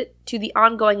contributed to the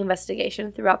ongoing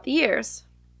investigation throughout the years.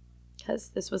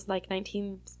 Because this was like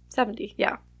 1970,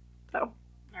 yeah. So.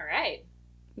 All right.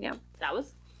 Yeah. That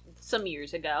was some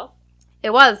years ago.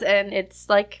 It was, and it's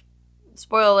like,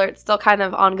 spoiler alert, still kind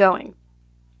of ongoing.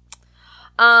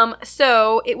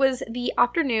 So it was the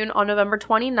afternoon on November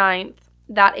 29th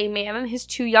that a man and his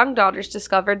 2 young daughters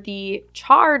discovered the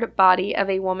charred body of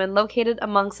a woman located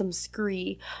among some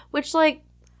scree, which, like,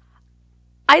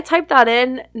 I typed that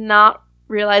in, not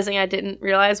realizing I didn't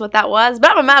realize what that was,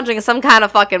 but I'm imagining some kind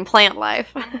of fucking plant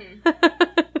life.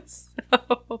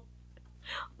 So,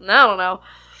 I don't know.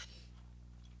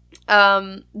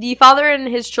 The father and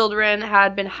his children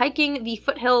had been hiking the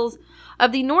foothills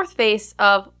of the north face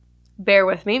of, bear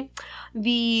with me,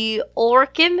 the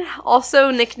Ulriken, also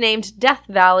nicknamed Death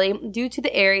Valley, due to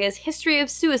the area's history of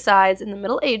suicides in the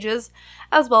Middle Ages,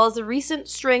 as well as a recent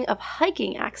string of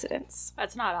hiking accidents.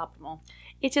 That's not optimal.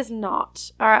 It is not,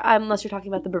 unless you're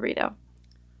talking about the burrito.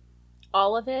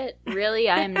 All of it? Really?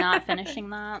 I am not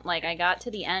finishing that. Like, I got to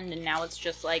the end, and now it's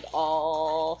just, like,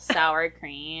 all sour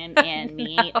cream and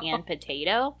meat and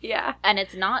potato. Yeah. And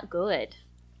it's not good.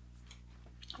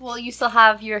 Well, you still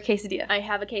have your quesadilla. I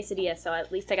have a quesadilla, so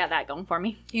at least I got that going for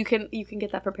me. You can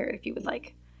get that prepared if you would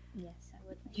like. Yes, I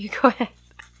would. You go ahead.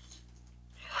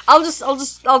 I'll just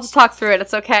talk through it.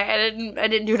 It's okay. I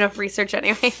didn't do enough research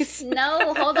anyways.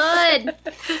 No, hold on.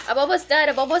 I'm almost done.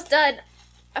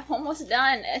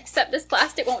 Except this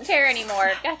plastic won't tear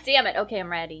anymore. God damn it. Okay,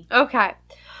 I'm ready. Okay.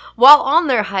 While on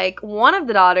their hike, one of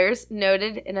the daughters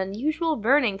noted an unusual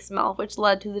burning smell, which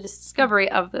led to the discovery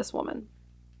of this woman.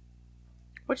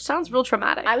 Which sounds real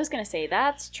traumatic. I was going to say,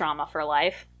 that's trauma for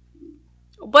life.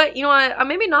 But, you know what?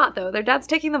 Maybe not, though. Their dad's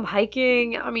taking them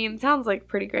hiking. I mean, it sounds like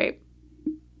pretty great.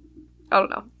 I don't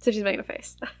know. So she's making a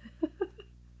face.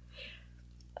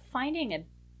 Finding a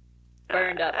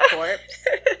burned up corpse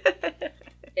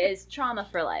is trauma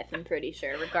for life, I'm pretty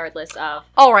sure, regardless of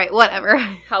all right, whatever.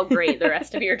 how great the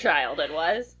rest of your childhood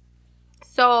was.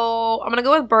 So I'm going to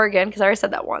go with Bergen, because I already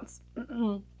said that once.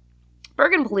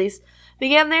 Bergen police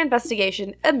began their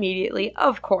investigation immediately,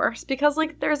 of course, because,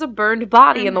 like, there's a burned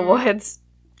body in the woods.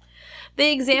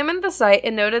 They examined the site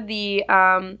and noted the,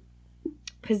 I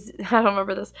don't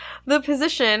remember this, the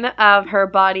position of her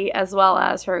body as well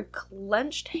as her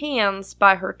clenched hands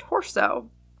by her torso.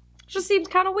 Just seems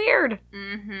kind of weird.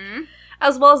 Mm-hmm.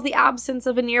 As well as the absence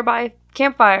of a nearby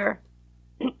campfire.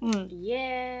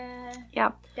 Yeah.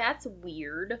 Yeah. That's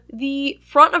weird. The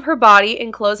front of her body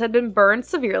and clothes had been burned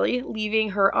severely, leaving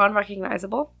her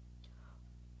unrecognizable.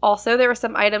 Also, there were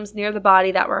some items near the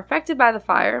body that were affected by the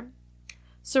fire.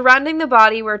 Surrounding the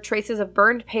body were traces of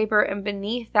burned paper, and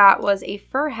beneath that was a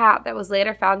fur hat that was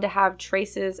later found to have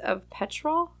traces of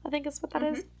petrol, I think is what that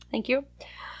is. Thank you.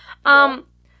 Cool.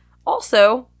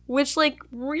 Also, which, like,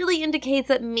 really indicates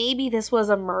that maybe this was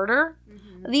a murder,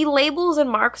 the labels and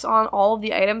marks on all of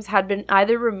the items had been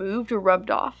either removed or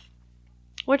rubbed off.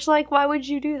 Which, like, why would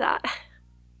you do that?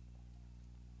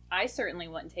 I certainly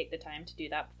wouldn't take the time to do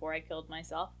that before I killed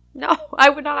myself. No, I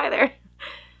would not either.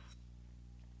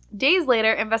 Days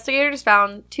later, investigators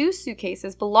found 2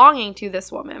 suitcases belonging to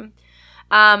this woman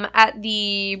at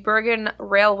the Bergen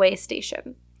railway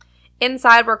station.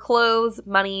 Inside were clothes,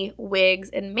 money, wigs,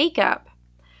 and makeup.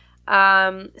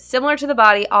 Similar to the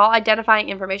body, all identifying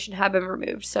information had been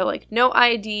removed. So, like, no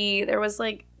ID. There was,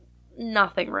 like,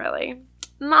 nothing really.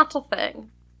 Not a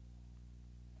thing.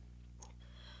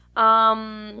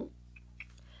 An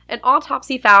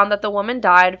autopsy found that the woman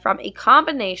died from a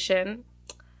combination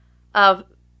of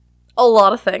a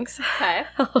lot of things. Okay.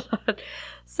 Hold on.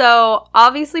 So,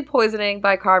 obviously poisoning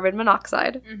by carbon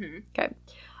monoxide. Mm-hmm. Okay.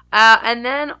 And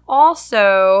then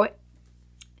also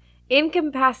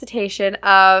incapacitation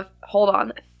of,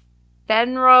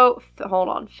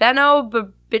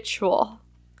 phenobarbitual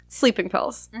sleeping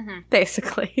pills,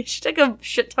 basically. She took a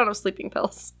shit ton of sleeping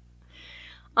pills.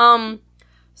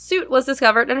 Soot was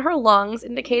discovered in her lungs,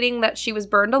 indicating that she was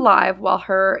burned alive, while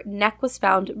her neck was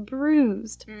found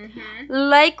bruised,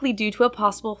 likely due to a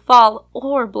possible fall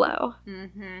or blow.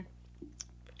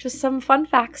 Just some fun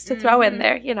facts to throw in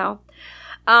there, you know.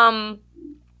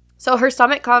 So her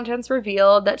stomach contents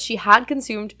revealed that she had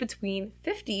consumed between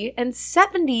 50 and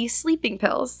 70 sleeping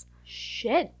pills.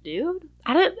 Shit, dude.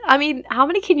 I mean, how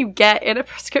many can you get in a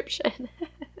prescription?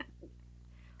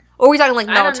 Or are we talking, like,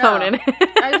 melatonin?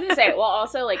 I was gonna say, well,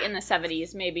 also, like, in the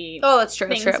 70s, maybe oh, that's true,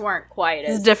 things that's true. weren't quite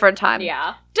as... It's a different time.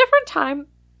 Yeah. Different time.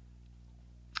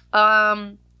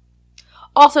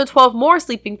 Also, 12 more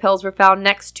sleeping pills were found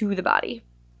next to the body.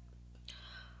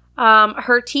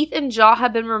 Her teeth and jaw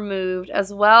had been removed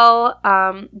as well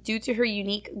due to her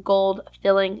unique gold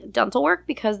filling dental work,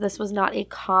 because this was not a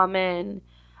common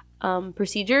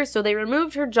procedure. So they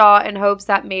removed her jaw in hopes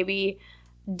that maybe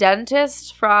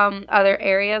dentists from other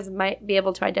areas might be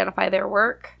able to identify their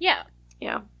work. Yeah.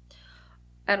 Yeah.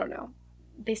 I don't know.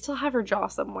 They still have her jaw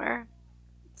somewhere.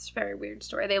 It's a very weird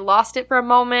story. They lost it for a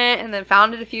moment and then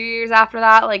found it a few years after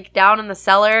that, like down in the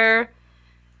cellar.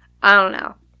 I don't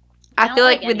know. I feel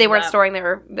like they weren't storing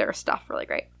their stuff really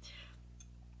great.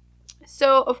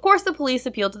 So, of course, the police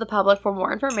appealed to the public for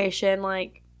more information,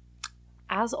 like,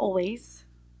 as always.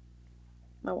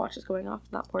 My watch is going off.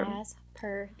 Not important. As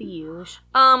per the usual.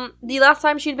 The last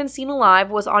time she'd been seen alive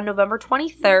was on November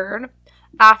 23rd,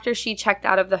 after she checked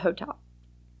out of the hotel.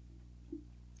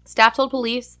 Staff told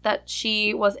police that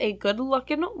she was a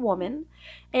good-looking woman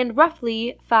and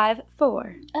roughly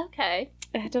 5'4". Okay.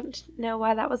 I don't know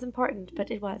why that was important, but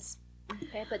it was.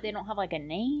 Okay, but they don't have, like, a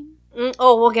name?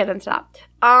 We'll get into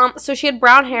that. So she had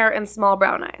brown hair and small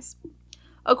brown eyes.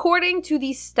 According to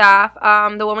the staff,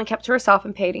 the woman kept to herself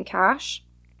and paid in cash.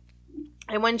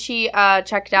 And when she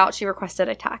checked out, she requested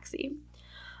a taxi.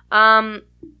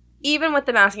 Even with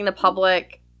them asking the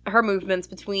public, her movements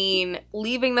between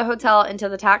leaving the hotel into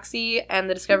the taxi and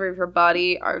the discovery of her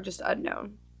body are just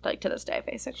unknown, like, to this day,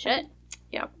 basically. Shit.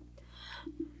 Yeah.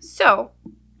 So,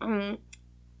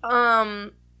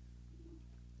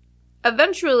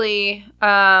 eventually,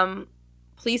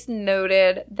 police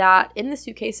noted that in the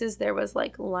suitcases there was,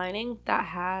 like, lining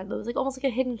that was, like, almost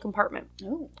like a hidden compartment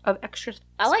of extra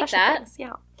I like that. things.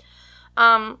 Yeah.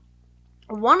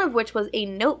 One of which was a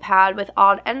notepad with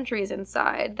odd entries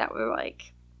inside that were,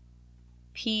 like,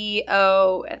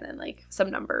 P.O. and then, like, some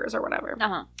numbers or whatever.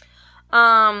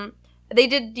 Uh-huh. They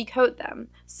did decode them.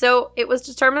 So it was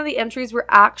determined the entries were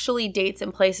actually dates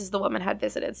and places the woman had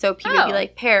visited. So P would be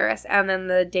like Paris, and then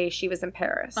the day she was in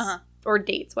Paris. Uh-huh. Or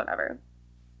dates, whatever.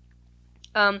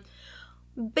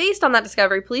 Based on that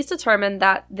discovery, police determined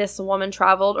that this woman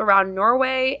traveled around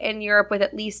Norway and Europe with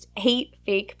at least 8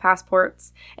 fake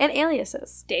passports and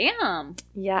aliases. Damn.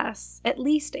 Yes, at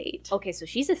least 8. Okay, so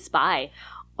she's a spy.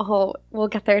 Oh, we'll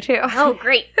get there too. Oh,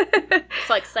 great.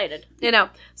 So excited. You know,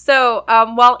 so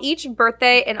while each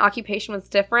birthday and occupation was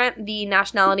different, the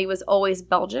nationality was always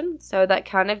Belgian. So that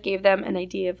kind of gave them an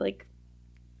idea of, like,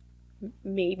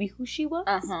 maybe who she was.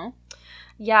 Uh-huh.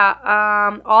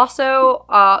 Yeah. Also,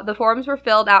 the forms were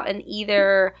filled out in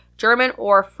either German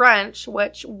or French,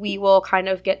 which we will kind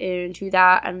of get into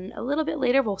that, and a little bit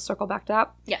later we'll circle back to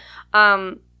that. Yeah.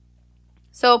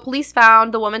 So police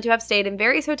found the woman to have stayed in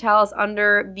various hotels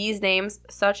under these names,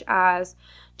 such as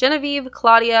Genevieve,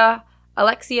 Claudia,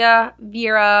 Alexia,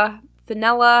 Vera,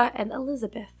 Fenella, and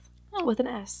Elizabeth, with an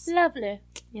S. Lovely.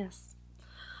 Yes.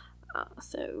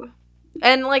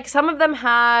 And, like, some of them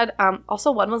had,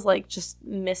 also one was, like, just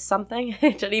Miss something.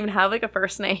 It didn't even have, like, a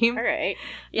first name. All right.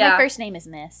 Yeah. My first name is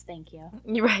Miss. Thank you.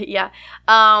 You're right, yeah.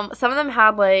 Some of them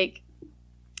had, like,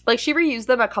 she reused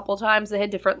them a couple times. They had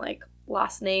different, like,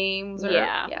 last names or,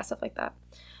 stuff like that.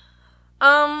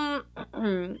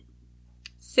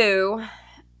 So,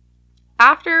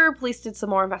 after police did some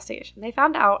more investigation, they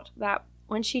found out that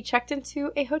when she checked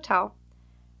into a hotel,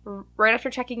 right after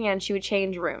checking in, she would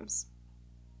change rooms.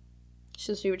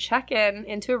 So she would check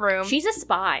into a room. She's a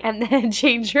spy. And then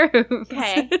change rooms.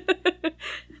 Okay.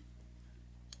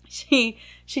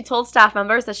 She told staff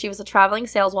members that she was a traveling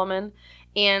saleswoman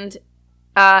and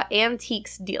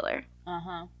antiques dealer.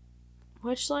 Uh-huh.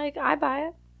 Which, like, I buy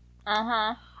it.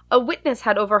 Uh-huh. A witness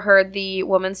had overheard the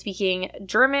woman speaking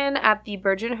German at the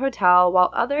Bergen Hotel,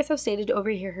 while others have stated to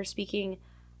overhear her speaking,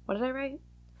 what did I write?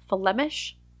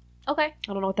 Flemish? Okay. I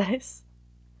don't know what that is.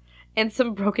 And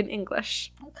some broken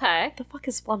English. Okay. What the fuck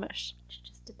is Flemish? It's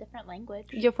just a different language.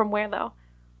 You're from where, though?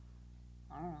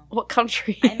 I don't know. What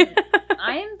country?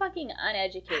 I am fucking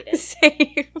uneducated.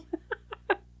 Same.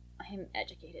 I'm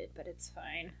educated, but it's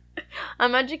fine.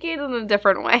 I'm educated in a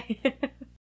different way.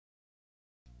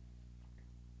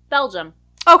 Belgium.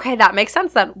 Okay, that makes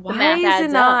sense then. Why is it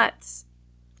adds not? up.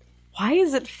 Why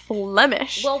is it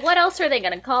Flemish? Well, what else are they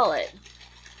going to call it?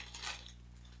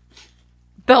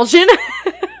 Belgian?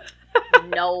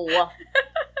 No.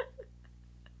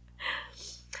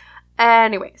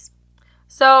 Anyways,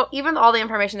 so even all the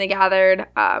information they gathered,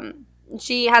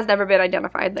 she has never been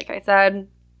identified, like I said.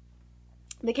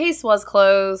 The case was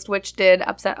closed, which did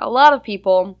upset a lot of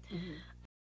people. Mm-hmm.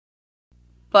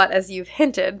 But as you've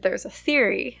hinted, there's a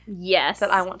theory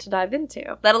that I want to dive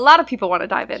into, that a lot of people want to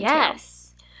dive into.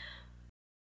 Yes.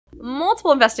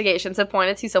 Multiple investigations have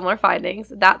pointed to similar findings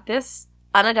that this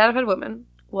unidentified woman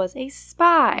was a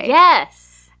spy.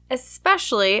 Yes.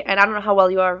 Especially, and I don't know how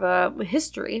well you are of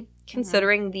history,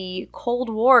 considering the Cold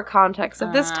War context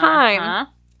of this time.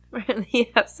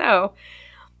 Yeah, so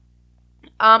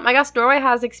I guess Norway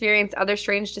has experienced other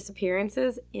strange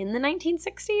disappearances in the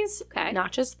 1960s. Okay.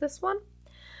 Not just this one.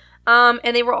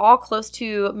 And they were all close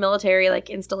to military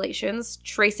installations,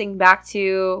 tracing back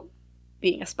to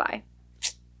being a spy.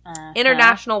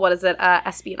 International, what is it?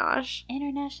 Espionage.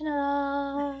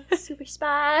 International super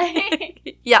spy.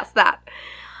 Yes, that.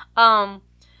 And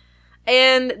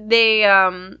they,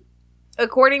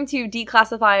 according to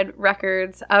declassified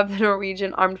records of the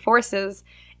Norwegian Armed Forces,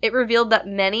 it revealed that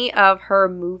many of her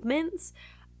movements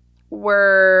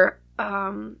were,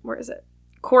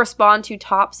 correspond to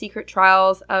top secret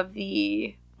trials of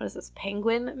the,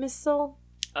 Penguin missile?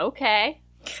 Okay.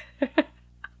 I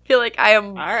feel like I am,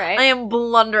 All right. I am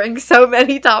blundering so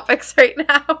many topics right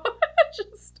now.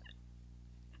 Just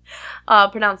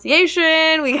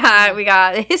pronunciation, we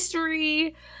got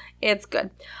history. It's good.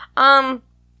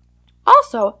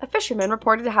 Also, a fisherman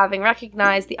reported having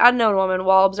recognized the unknown woman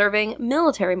while observing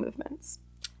military movements.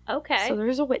 Okay. So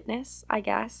there's a witness, I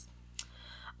guess.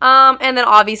 And then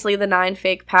obviously the 9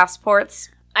 fake passports.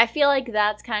 I feel like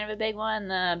that's kind of a big one.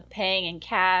 The paying in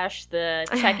cash, the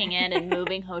checking in and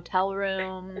moving hotel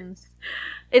rooms.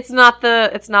 It's not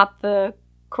the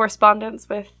correspondence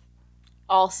with.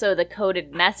 Also the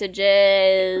coded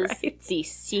messages, Right. the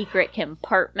secret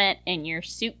compartment in your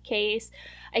suitcase.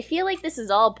 I feel like this is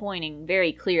all pointing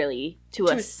very clearly to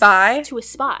a spy? To a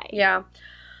spy. Yeah.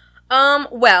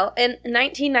 Well, in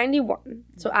 1991,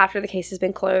 so after the case has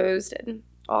been closed and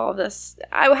all of this,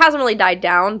 it hasn't really died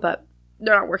down, but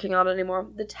they're not working on it anymore.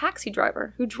 The taxi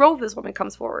driver who drove this woman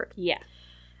comes forward. Yeah.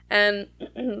 And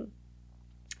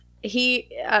she,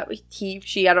 I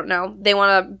don't know, they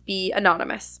want to be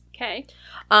anonymous. Okay.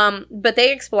 But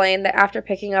they explained that after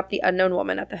picking up the unknown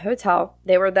woman at the hotel,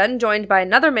 they were then joined by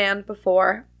another man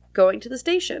before going to the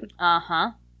station.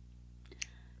 Uh-huh.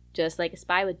 Just like a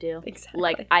spy would do. Exactly.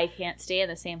 Like, I can't stay in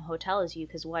the same hotel as you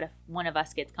because what if one of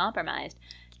us gets compromised?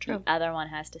 True. The other one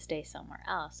has to stay somewhere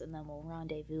else, and then we'll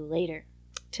rendezvous later.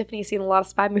 Tiffany's seen a lot of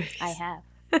spy movies. I have.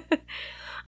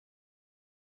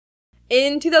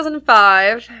 In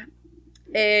 2005,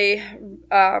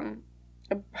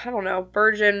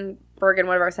 Bergen,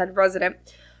 whatever I said, resident,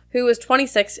 who was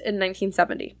 26 in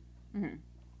 1970,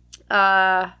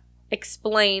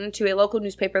 explained to a local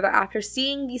newspaper that after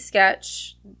seeing the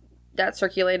sketch that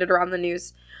circulated around the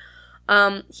news,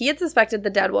 he had suspected the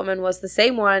dead woman was the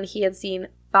same one he had seen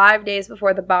 5 days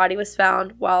before the body was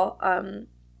found while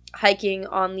hiking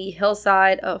on the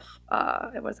hillside of,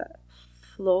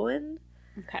 Floen?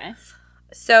 Okay.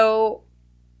 So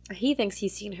he thinks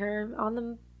he's seen her on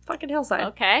the fucking hillside.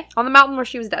 Okay. On the mountain where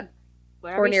she was dead.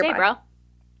 Whatever Or you say, nearby. bro.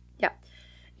 Yeah.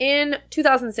 In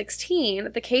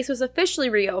 2016, the case was officially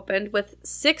reopened with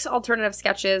 6 alternative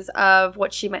sketches of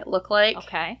what she might look like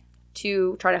Okay.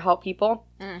 to try to help people.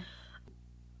 Mm.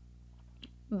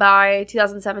 By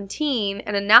 2017,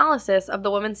 an analysis of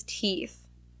the woman's teeth,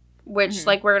 which,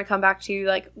 we're going to come back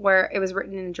to, where it was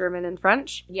written in German and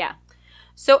French. Yeah.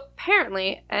 So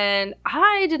apparently, and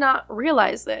I did not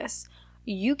realize this,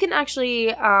 you can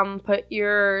actually put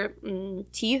your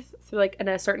teeth through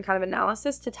a certain kind of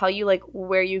analysis to tell you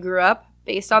where you grew up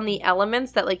based on the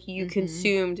elements that you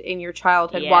consumed in your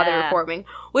childhood while they were forming,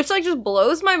 which just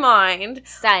blows my mind.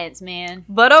 Science, man.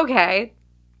 But okay.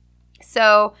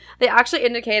 So they actually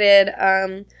indicated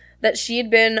that she had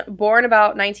been born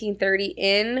about 1930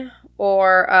 in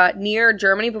or near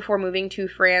Germany before moving to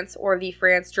France or the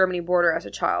France-Germany border as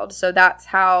a child. So that's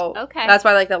how... Okay. That's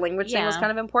why the language thing was Yeah.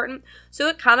 kind of important. So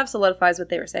it kind of solidifies what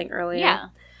they were saying earlier. Yeah.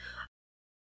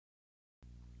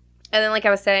 And then I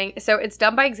was saying, so it's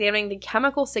done by examining the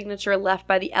chemical signature left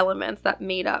by the elements that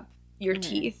made up your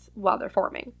teeth while they're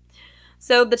forming.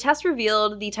 So the test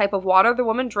revealed the type of water the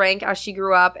woman drank as she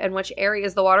grew up and which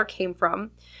areas the water came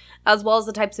from, as well as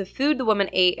the types of food the woman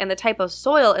ate and the type of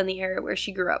soil in the area where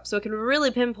she grew up. So it can really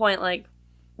pinpoint,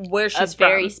 where she's A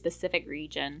very from. specific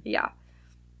region. Yeah.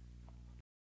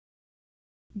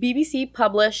 BBC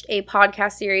published a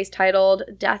podcast series titled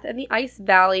Death in the Ice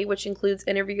Valley, which includes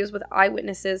interviews with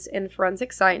eyewitnesses and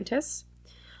forensic scientists.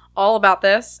 All about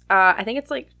this. I think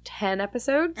it's 10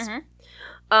 episodes.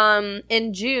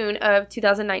 In June of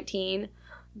 2019,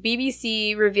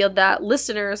 BBC revealed that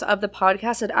listeners of the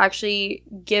podcast had actually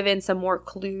given some more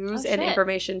clues and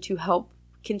information to help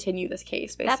continue this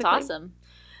case, basically. That's awesome.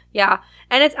 Yeah.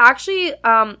 And it's actually,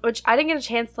 which I didn't get a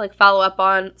chance to follow up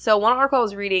on. So one article I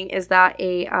was reading is that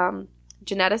a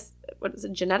geneticist?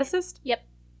 Yep.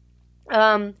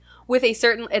 With a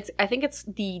certain, I think it's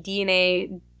the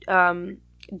DNA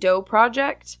Doe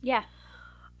Project. Yeah.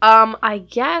 I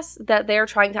guess that they're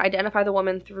trying to identify the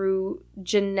woman through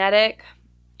genetic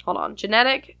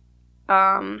isotope,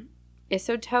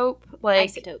 like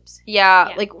isotopes.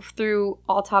 Yeah, like through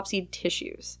autopsy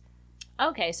tissues.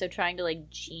 Okay, so trying to like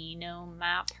genome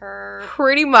map her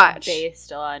Pretty much.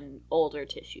 based on older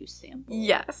tissue samples.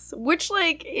 Yes, which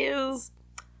like feels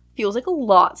like a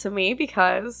lot to me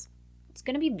because It's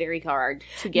going to be very hard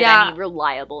to get any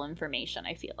reliable information,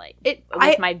 I feel like.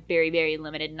 With my very, very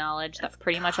limited knowledge, that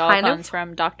pretty much all comes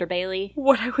from Dr. Bailey.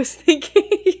 What I was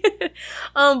thinking.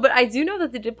 But I do know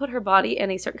that they did put her body in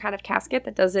a certain kind of casket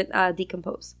that doesn't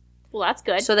decompose. Well, that's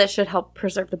good. So that should help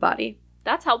preserve the body.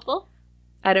 That's helpful.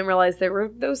 I didn't realize there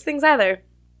were those things either.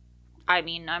 I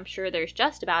mean, I'm sure there's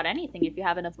just about anything if you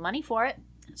have enough money for it.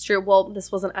 It's true. Well,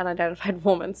 this was an unidentified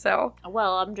woman, so.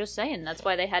 Well, I'm just saying. That's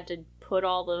why they had to put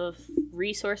all the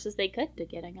resources they could to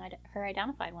getting her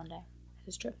identified one day. That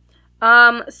is true.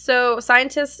 So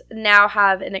scientists now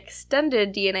have an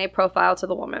extended DNA profile to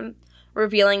the woman,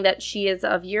 revealing that she is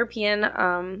of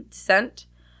European descent,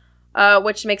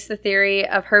 which makes the theory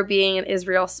of her being an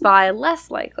Israel spy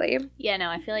less likely. Yeah, no,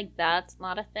 I feel like that's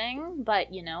not a thing, but,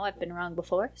 I've been wrong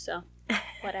before, so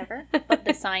whatever. But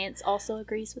the science also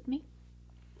agrees with me.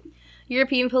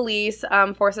 European police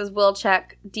forces will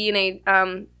check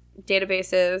DNA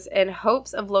databases in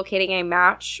hopes of locating a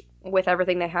match with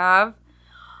everything they have.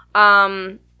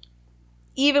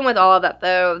 Even with all of that,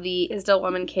 though, the Isdell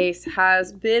woman case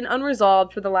has been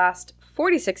unresolved for the last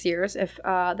 46 years, if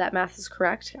that math is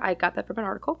correct. I got that from an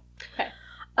article. Okay.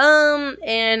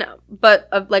 But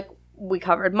like we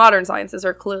covered, modern sciences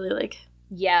are clearly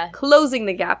closing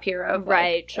the gap here of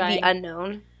the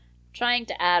unknown. Trying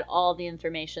to add all the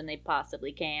information they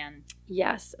possibly can.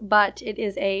 Yes, but it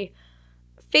is a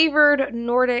favored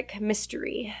Nordic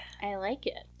mystery. I like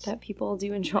it. That people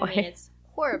do enjoy. I mean, it's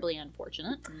horribly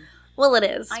unfortunate. Well, it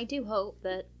is. I do hope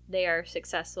that they are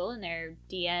successful in their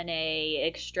DNA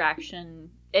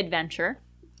extraction adventure.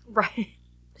 Right.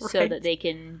 So that they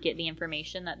can get the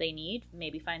information that they need.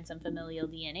 Maybe find some familial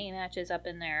DNA matches up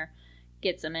in there.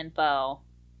 Get some info.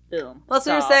 Boom. Well, that's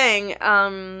what you're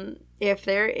saying. If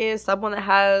there is someone that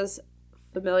has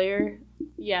familiar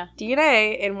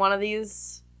DNA in one of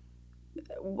these,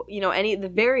 any of the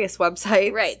various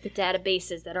websites. Right. The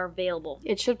databases that are available.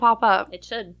 It should pop up. It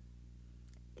should.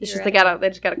 They just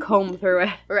gotta comb through it.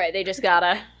 Right. They just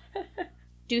gotta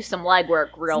do some legwork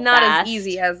real fast. It's not as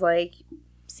easy as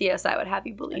CSI would have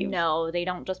you believe. No, they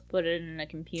don't just put it in a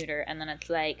computer and then it's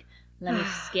like, let me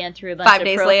scan through a bunch 5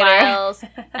 days of profiles.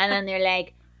 And then they're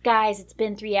like, guys, it's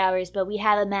been 3 hours, but we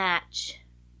have a match.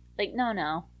 Like,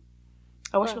 no.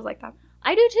 I wish it was like that.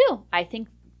 I do too. I think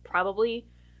probably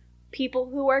people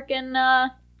who work in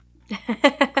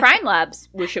crime labs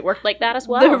wish it worked like that as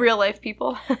well. The real life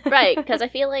people. Right, because I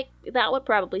feel like that would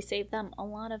probably save them a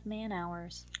lot of man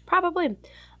hours. Probably.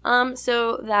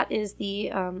 So that is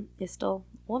the Isdell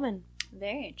woman.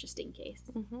 Very interesting case.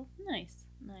 Mm-hmm. Nice.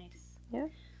 Yeah.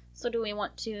 So do we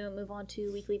want to move on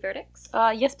to weekly verdicts?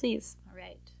 Yes, please. All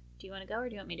right. Do you want to go or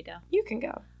do you want me to go? You can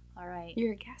go. All right.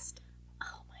 You're a guest.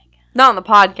 Oh, my God. Not on the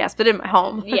podcast, but in my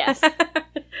home. Yes.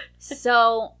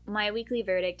 So my weekly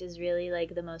verdict is really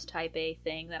the most type A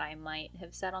thing that I might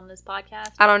have said on this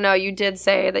podcast. I don't know. You did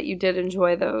say that you did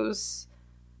enjoy those,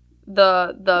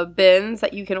 the bins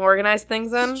that you can organize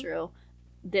things in. That's true.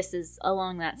 This is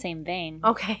along that same vein.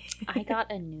 Okay. I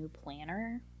got a new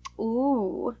planner.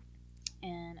 Ooh.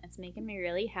 And it's making me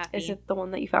really happy. Is it the one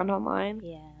that you found online?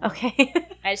 Yeah. Okay.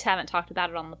 I just haven't talked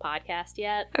about it on the podcast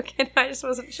yet. Okay, no, I just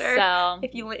wasn't sure. So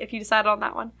if you decided on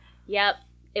that one. Yep.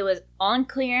 It was on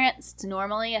clearance. It's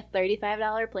normally a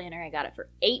 $35 planner. I got it for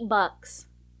 $8.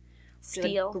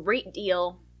 Steal. Great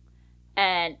deal.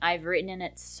 And I've written in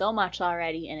it so much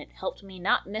already, and it helped me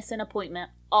not miss an appointment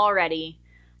already,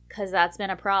 because that's been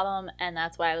a problem, and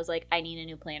that's why I was like, I need a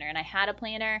new planner. And I had a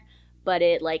planner, but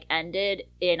it ended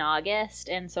in August,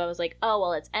 and so I was like, oh,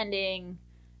 well, it's ending,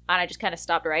 and I just kind of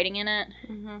stopped writing in it.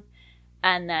 Mm-hmm.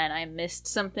 And then I missed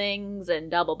some things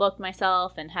and double booked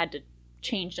myself and had to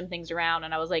change some things around,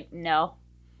 and I was like, no,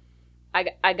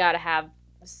 I gotta have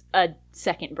a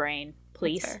second brain,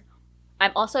 please.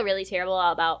 I'm also really terrible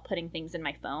about putting things in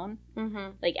my phone,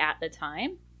 at the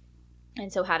time.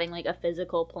 And so having, a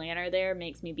physical planner there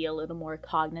makes me be a little more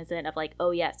cognizant of, oh,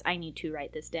 yes, I need to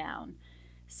write this down.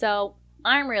 So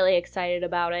I'm really excited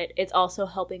about it. It's also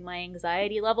helping my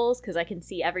anxiety levels because I can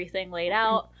see everything laid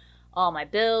out. All my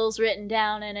bills written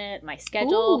down in it. My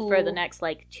schedule for the next,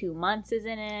 2 months is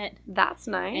in it. That's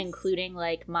nice. Including,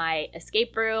 my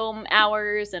escape room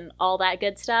hours and all that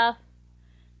good stuff.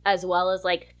 As well as,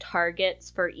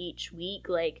 targets for each week.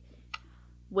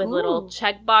 with Ooh. little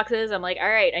check boxes. I'm like, all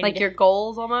right. Like your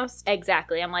goals almost?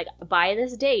 Exactly. I'm like, by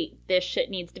this date, this shit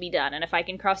needs to be done. And if I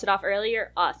can cross it off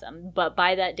earlier, awesome. But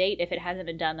by that date, if it hasn't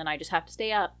been done, then I just have to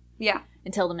stay up. Yeah.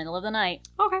 Until the middle of the night.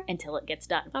 Okay. Until it gets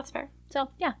done. That's fair. So,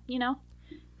 yeah,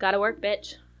 gotta work,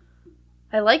 bitch.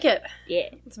 I like it. Yeah.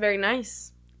 It's very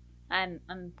nice.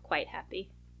 I'm quite happy.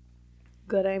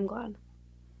 Good, I'm glad.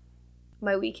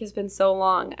 My week has been so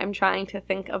long. I'm trying to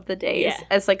think of the days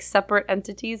as like separate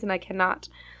entities, and I cannot.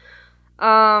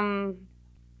 So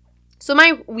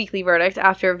my weekly verdict,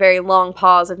 after a very long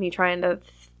pause of me trying to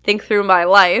think through my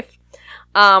life,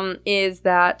 is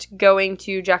that going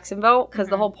to Jacksonville, because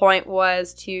the whole point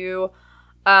was to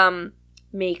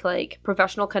make like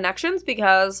professional connections,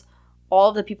 because all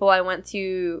of the people I went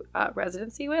to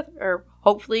residency with are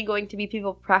hopefully going to be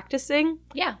people practicing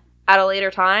at a later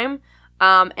time.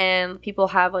 And people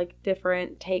have like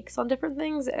different takes on different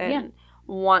things and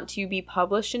want to be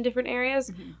published in different areas.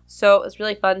 Mm-hmm. So it's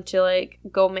really fun to like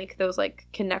go make those like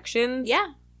connections.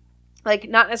 Yeah. Like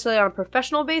not necessarily on a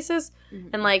professional basis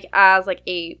and like as like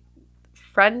a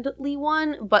friendly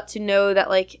one, but to know that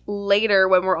like later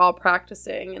when we're all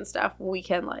practicing and stuff, we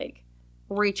can like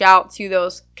reach out to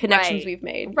those connections we've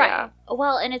made. Right. Yeah.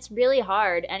 Well, and it's really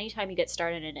hard anytime you get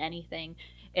started in anything.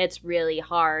 It's really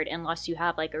hard unless you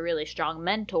have, like, a really strong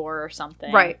mentor or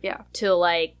something. Right, yeah. To,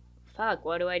 like, fuck,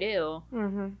 what do I do?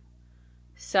 Mm-hmm.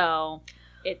 So,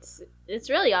 it's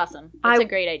really awesome. It's a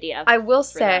great idea. I will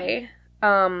say,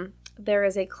 there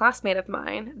is a classmate of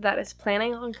mine that is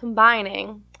planning on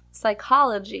combining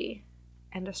psychology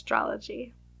and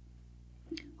astrology.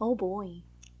 Oh, boy.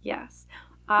 Yes.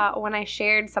 When I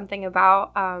shared something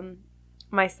about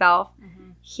myself,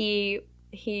 he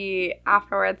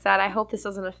afterwards said, I hope this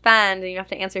doesn't offend, and you have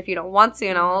to answer if you don't want to.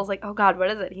 And I was like, oh, God, what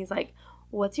is it? And he's like,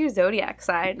 what's your zodiac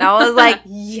sign? And I was like,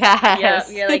 yes.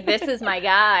 You're like, this is my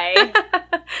guy.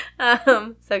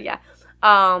 So, yeah.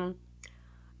 And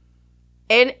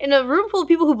in a room full of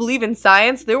people who believe in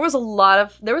science, there was a lot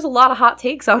of hot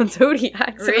takes on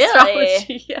zodiacs and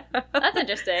astrology. Yeah. That's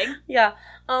interesting. Yeah.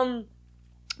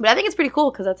 But I think it's pretty cool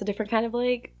because that's a different kind of,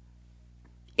 like,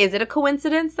 is it a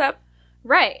coincidence that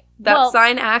that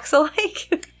sign acts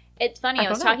alike? It's funny. I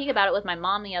was talking about it with my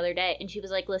mom the other day, and she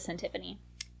was like, listen, Tiffany,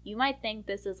 you might think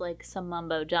this is like some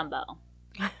mumbo jumbo,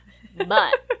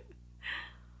 but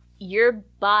your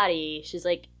body, she's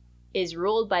like, is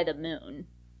ruled by the moon.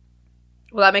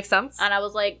 Well, that makes sense. And I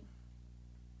was like,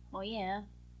 well, yeah,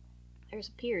 there's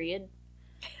a period.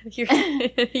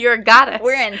 You're a goddess.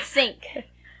 We're in sync.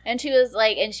 And she was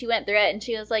like, and she went through it, and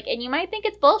she was like, and you might think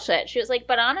it's bullshit. She was like,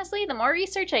 but honestly, the more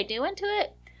research I do into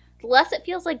it, the less it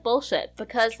feels like bullshit.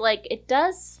 Because, like, it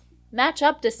does match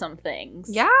up to some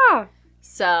things. Yeah.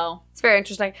 So. It's very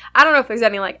interesting. I don't know if there's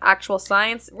any, like, actual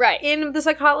science in the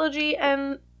psychology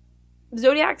and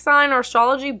zodiac sign or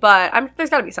astrology, but there's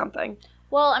got to be something.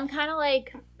 Well, I'm kind of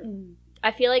like,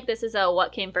 I feel like this is a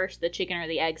what came first, the chicken or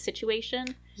the egg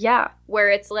situation. Yeah.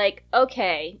 Where it's like,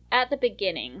 okay, at the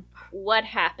beginning, what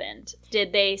happened?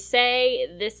 Did they say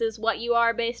this is what you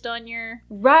are based on your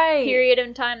period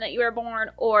in time that you were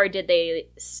born? Or did they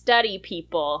study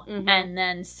people and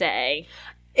then say,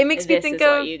 it makes me think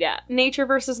of what you got. Nature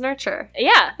versus nurture.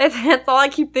 Yeah. That's all I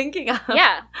keep thinking of.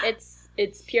 Yeah.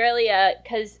 It's purely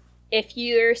because if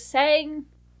you're saying,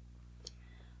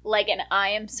 like, and I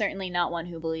am certainly not one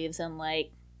who believes in,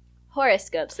 like,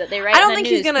 horoscopes that they write in the newspaper. I don't think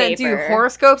he's going to do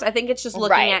horoscopes. I think it's just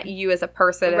looking at you as a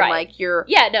person and, like, your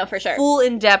for sure. full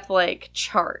in-depth, like,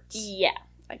 chart. Yeah.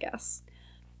 I guess.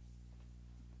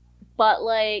 But,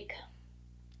 like,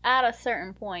 at a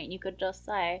certain point, you could just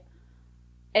say,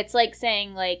 it's like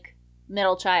saying, like,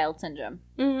 middle child syndrome.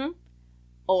 Mm-hmm.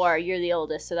 Or you're the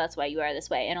oldest, so that's why you are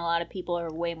this way. And a lot of people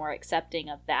are way more accepting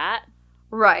of that.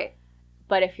 Right.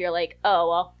 But if you're like, oh,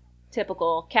 well,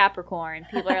 typical Capricorn,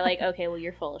 people are like, okay, well,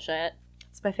 you're full of shit.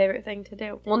 It's my favorite thing to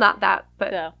do. Well, not that,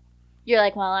 but... So, you're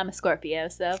like, well, I'm a Scorpio,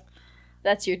 so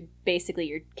that's basically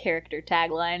your character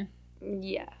tagline.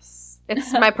 Yes.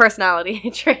 It's my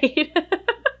personality trait.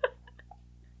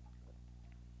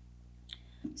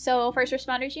 So, First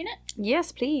Responders Unit?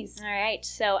 Yes, please. All right.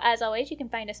 So, as always, you can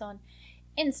find us on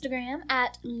Instagram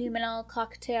at Luminol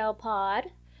Cocktail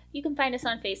Pod. You can find us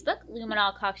on Facebook,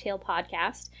 Luminol Cocktail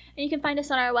Podcast. And you can find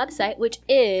us on our website, which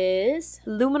is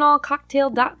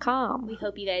luminolcocktail.com. We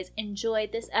hope you guys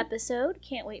enjoyed this episode.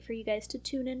 Can't wait for you guys to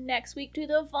tune in next week to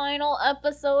the final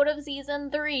episode of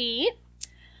Season 3.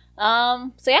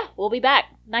 So yeah, we'll be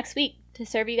back next week to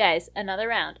serve you guys another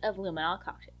round of Luminol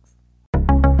Cocktail.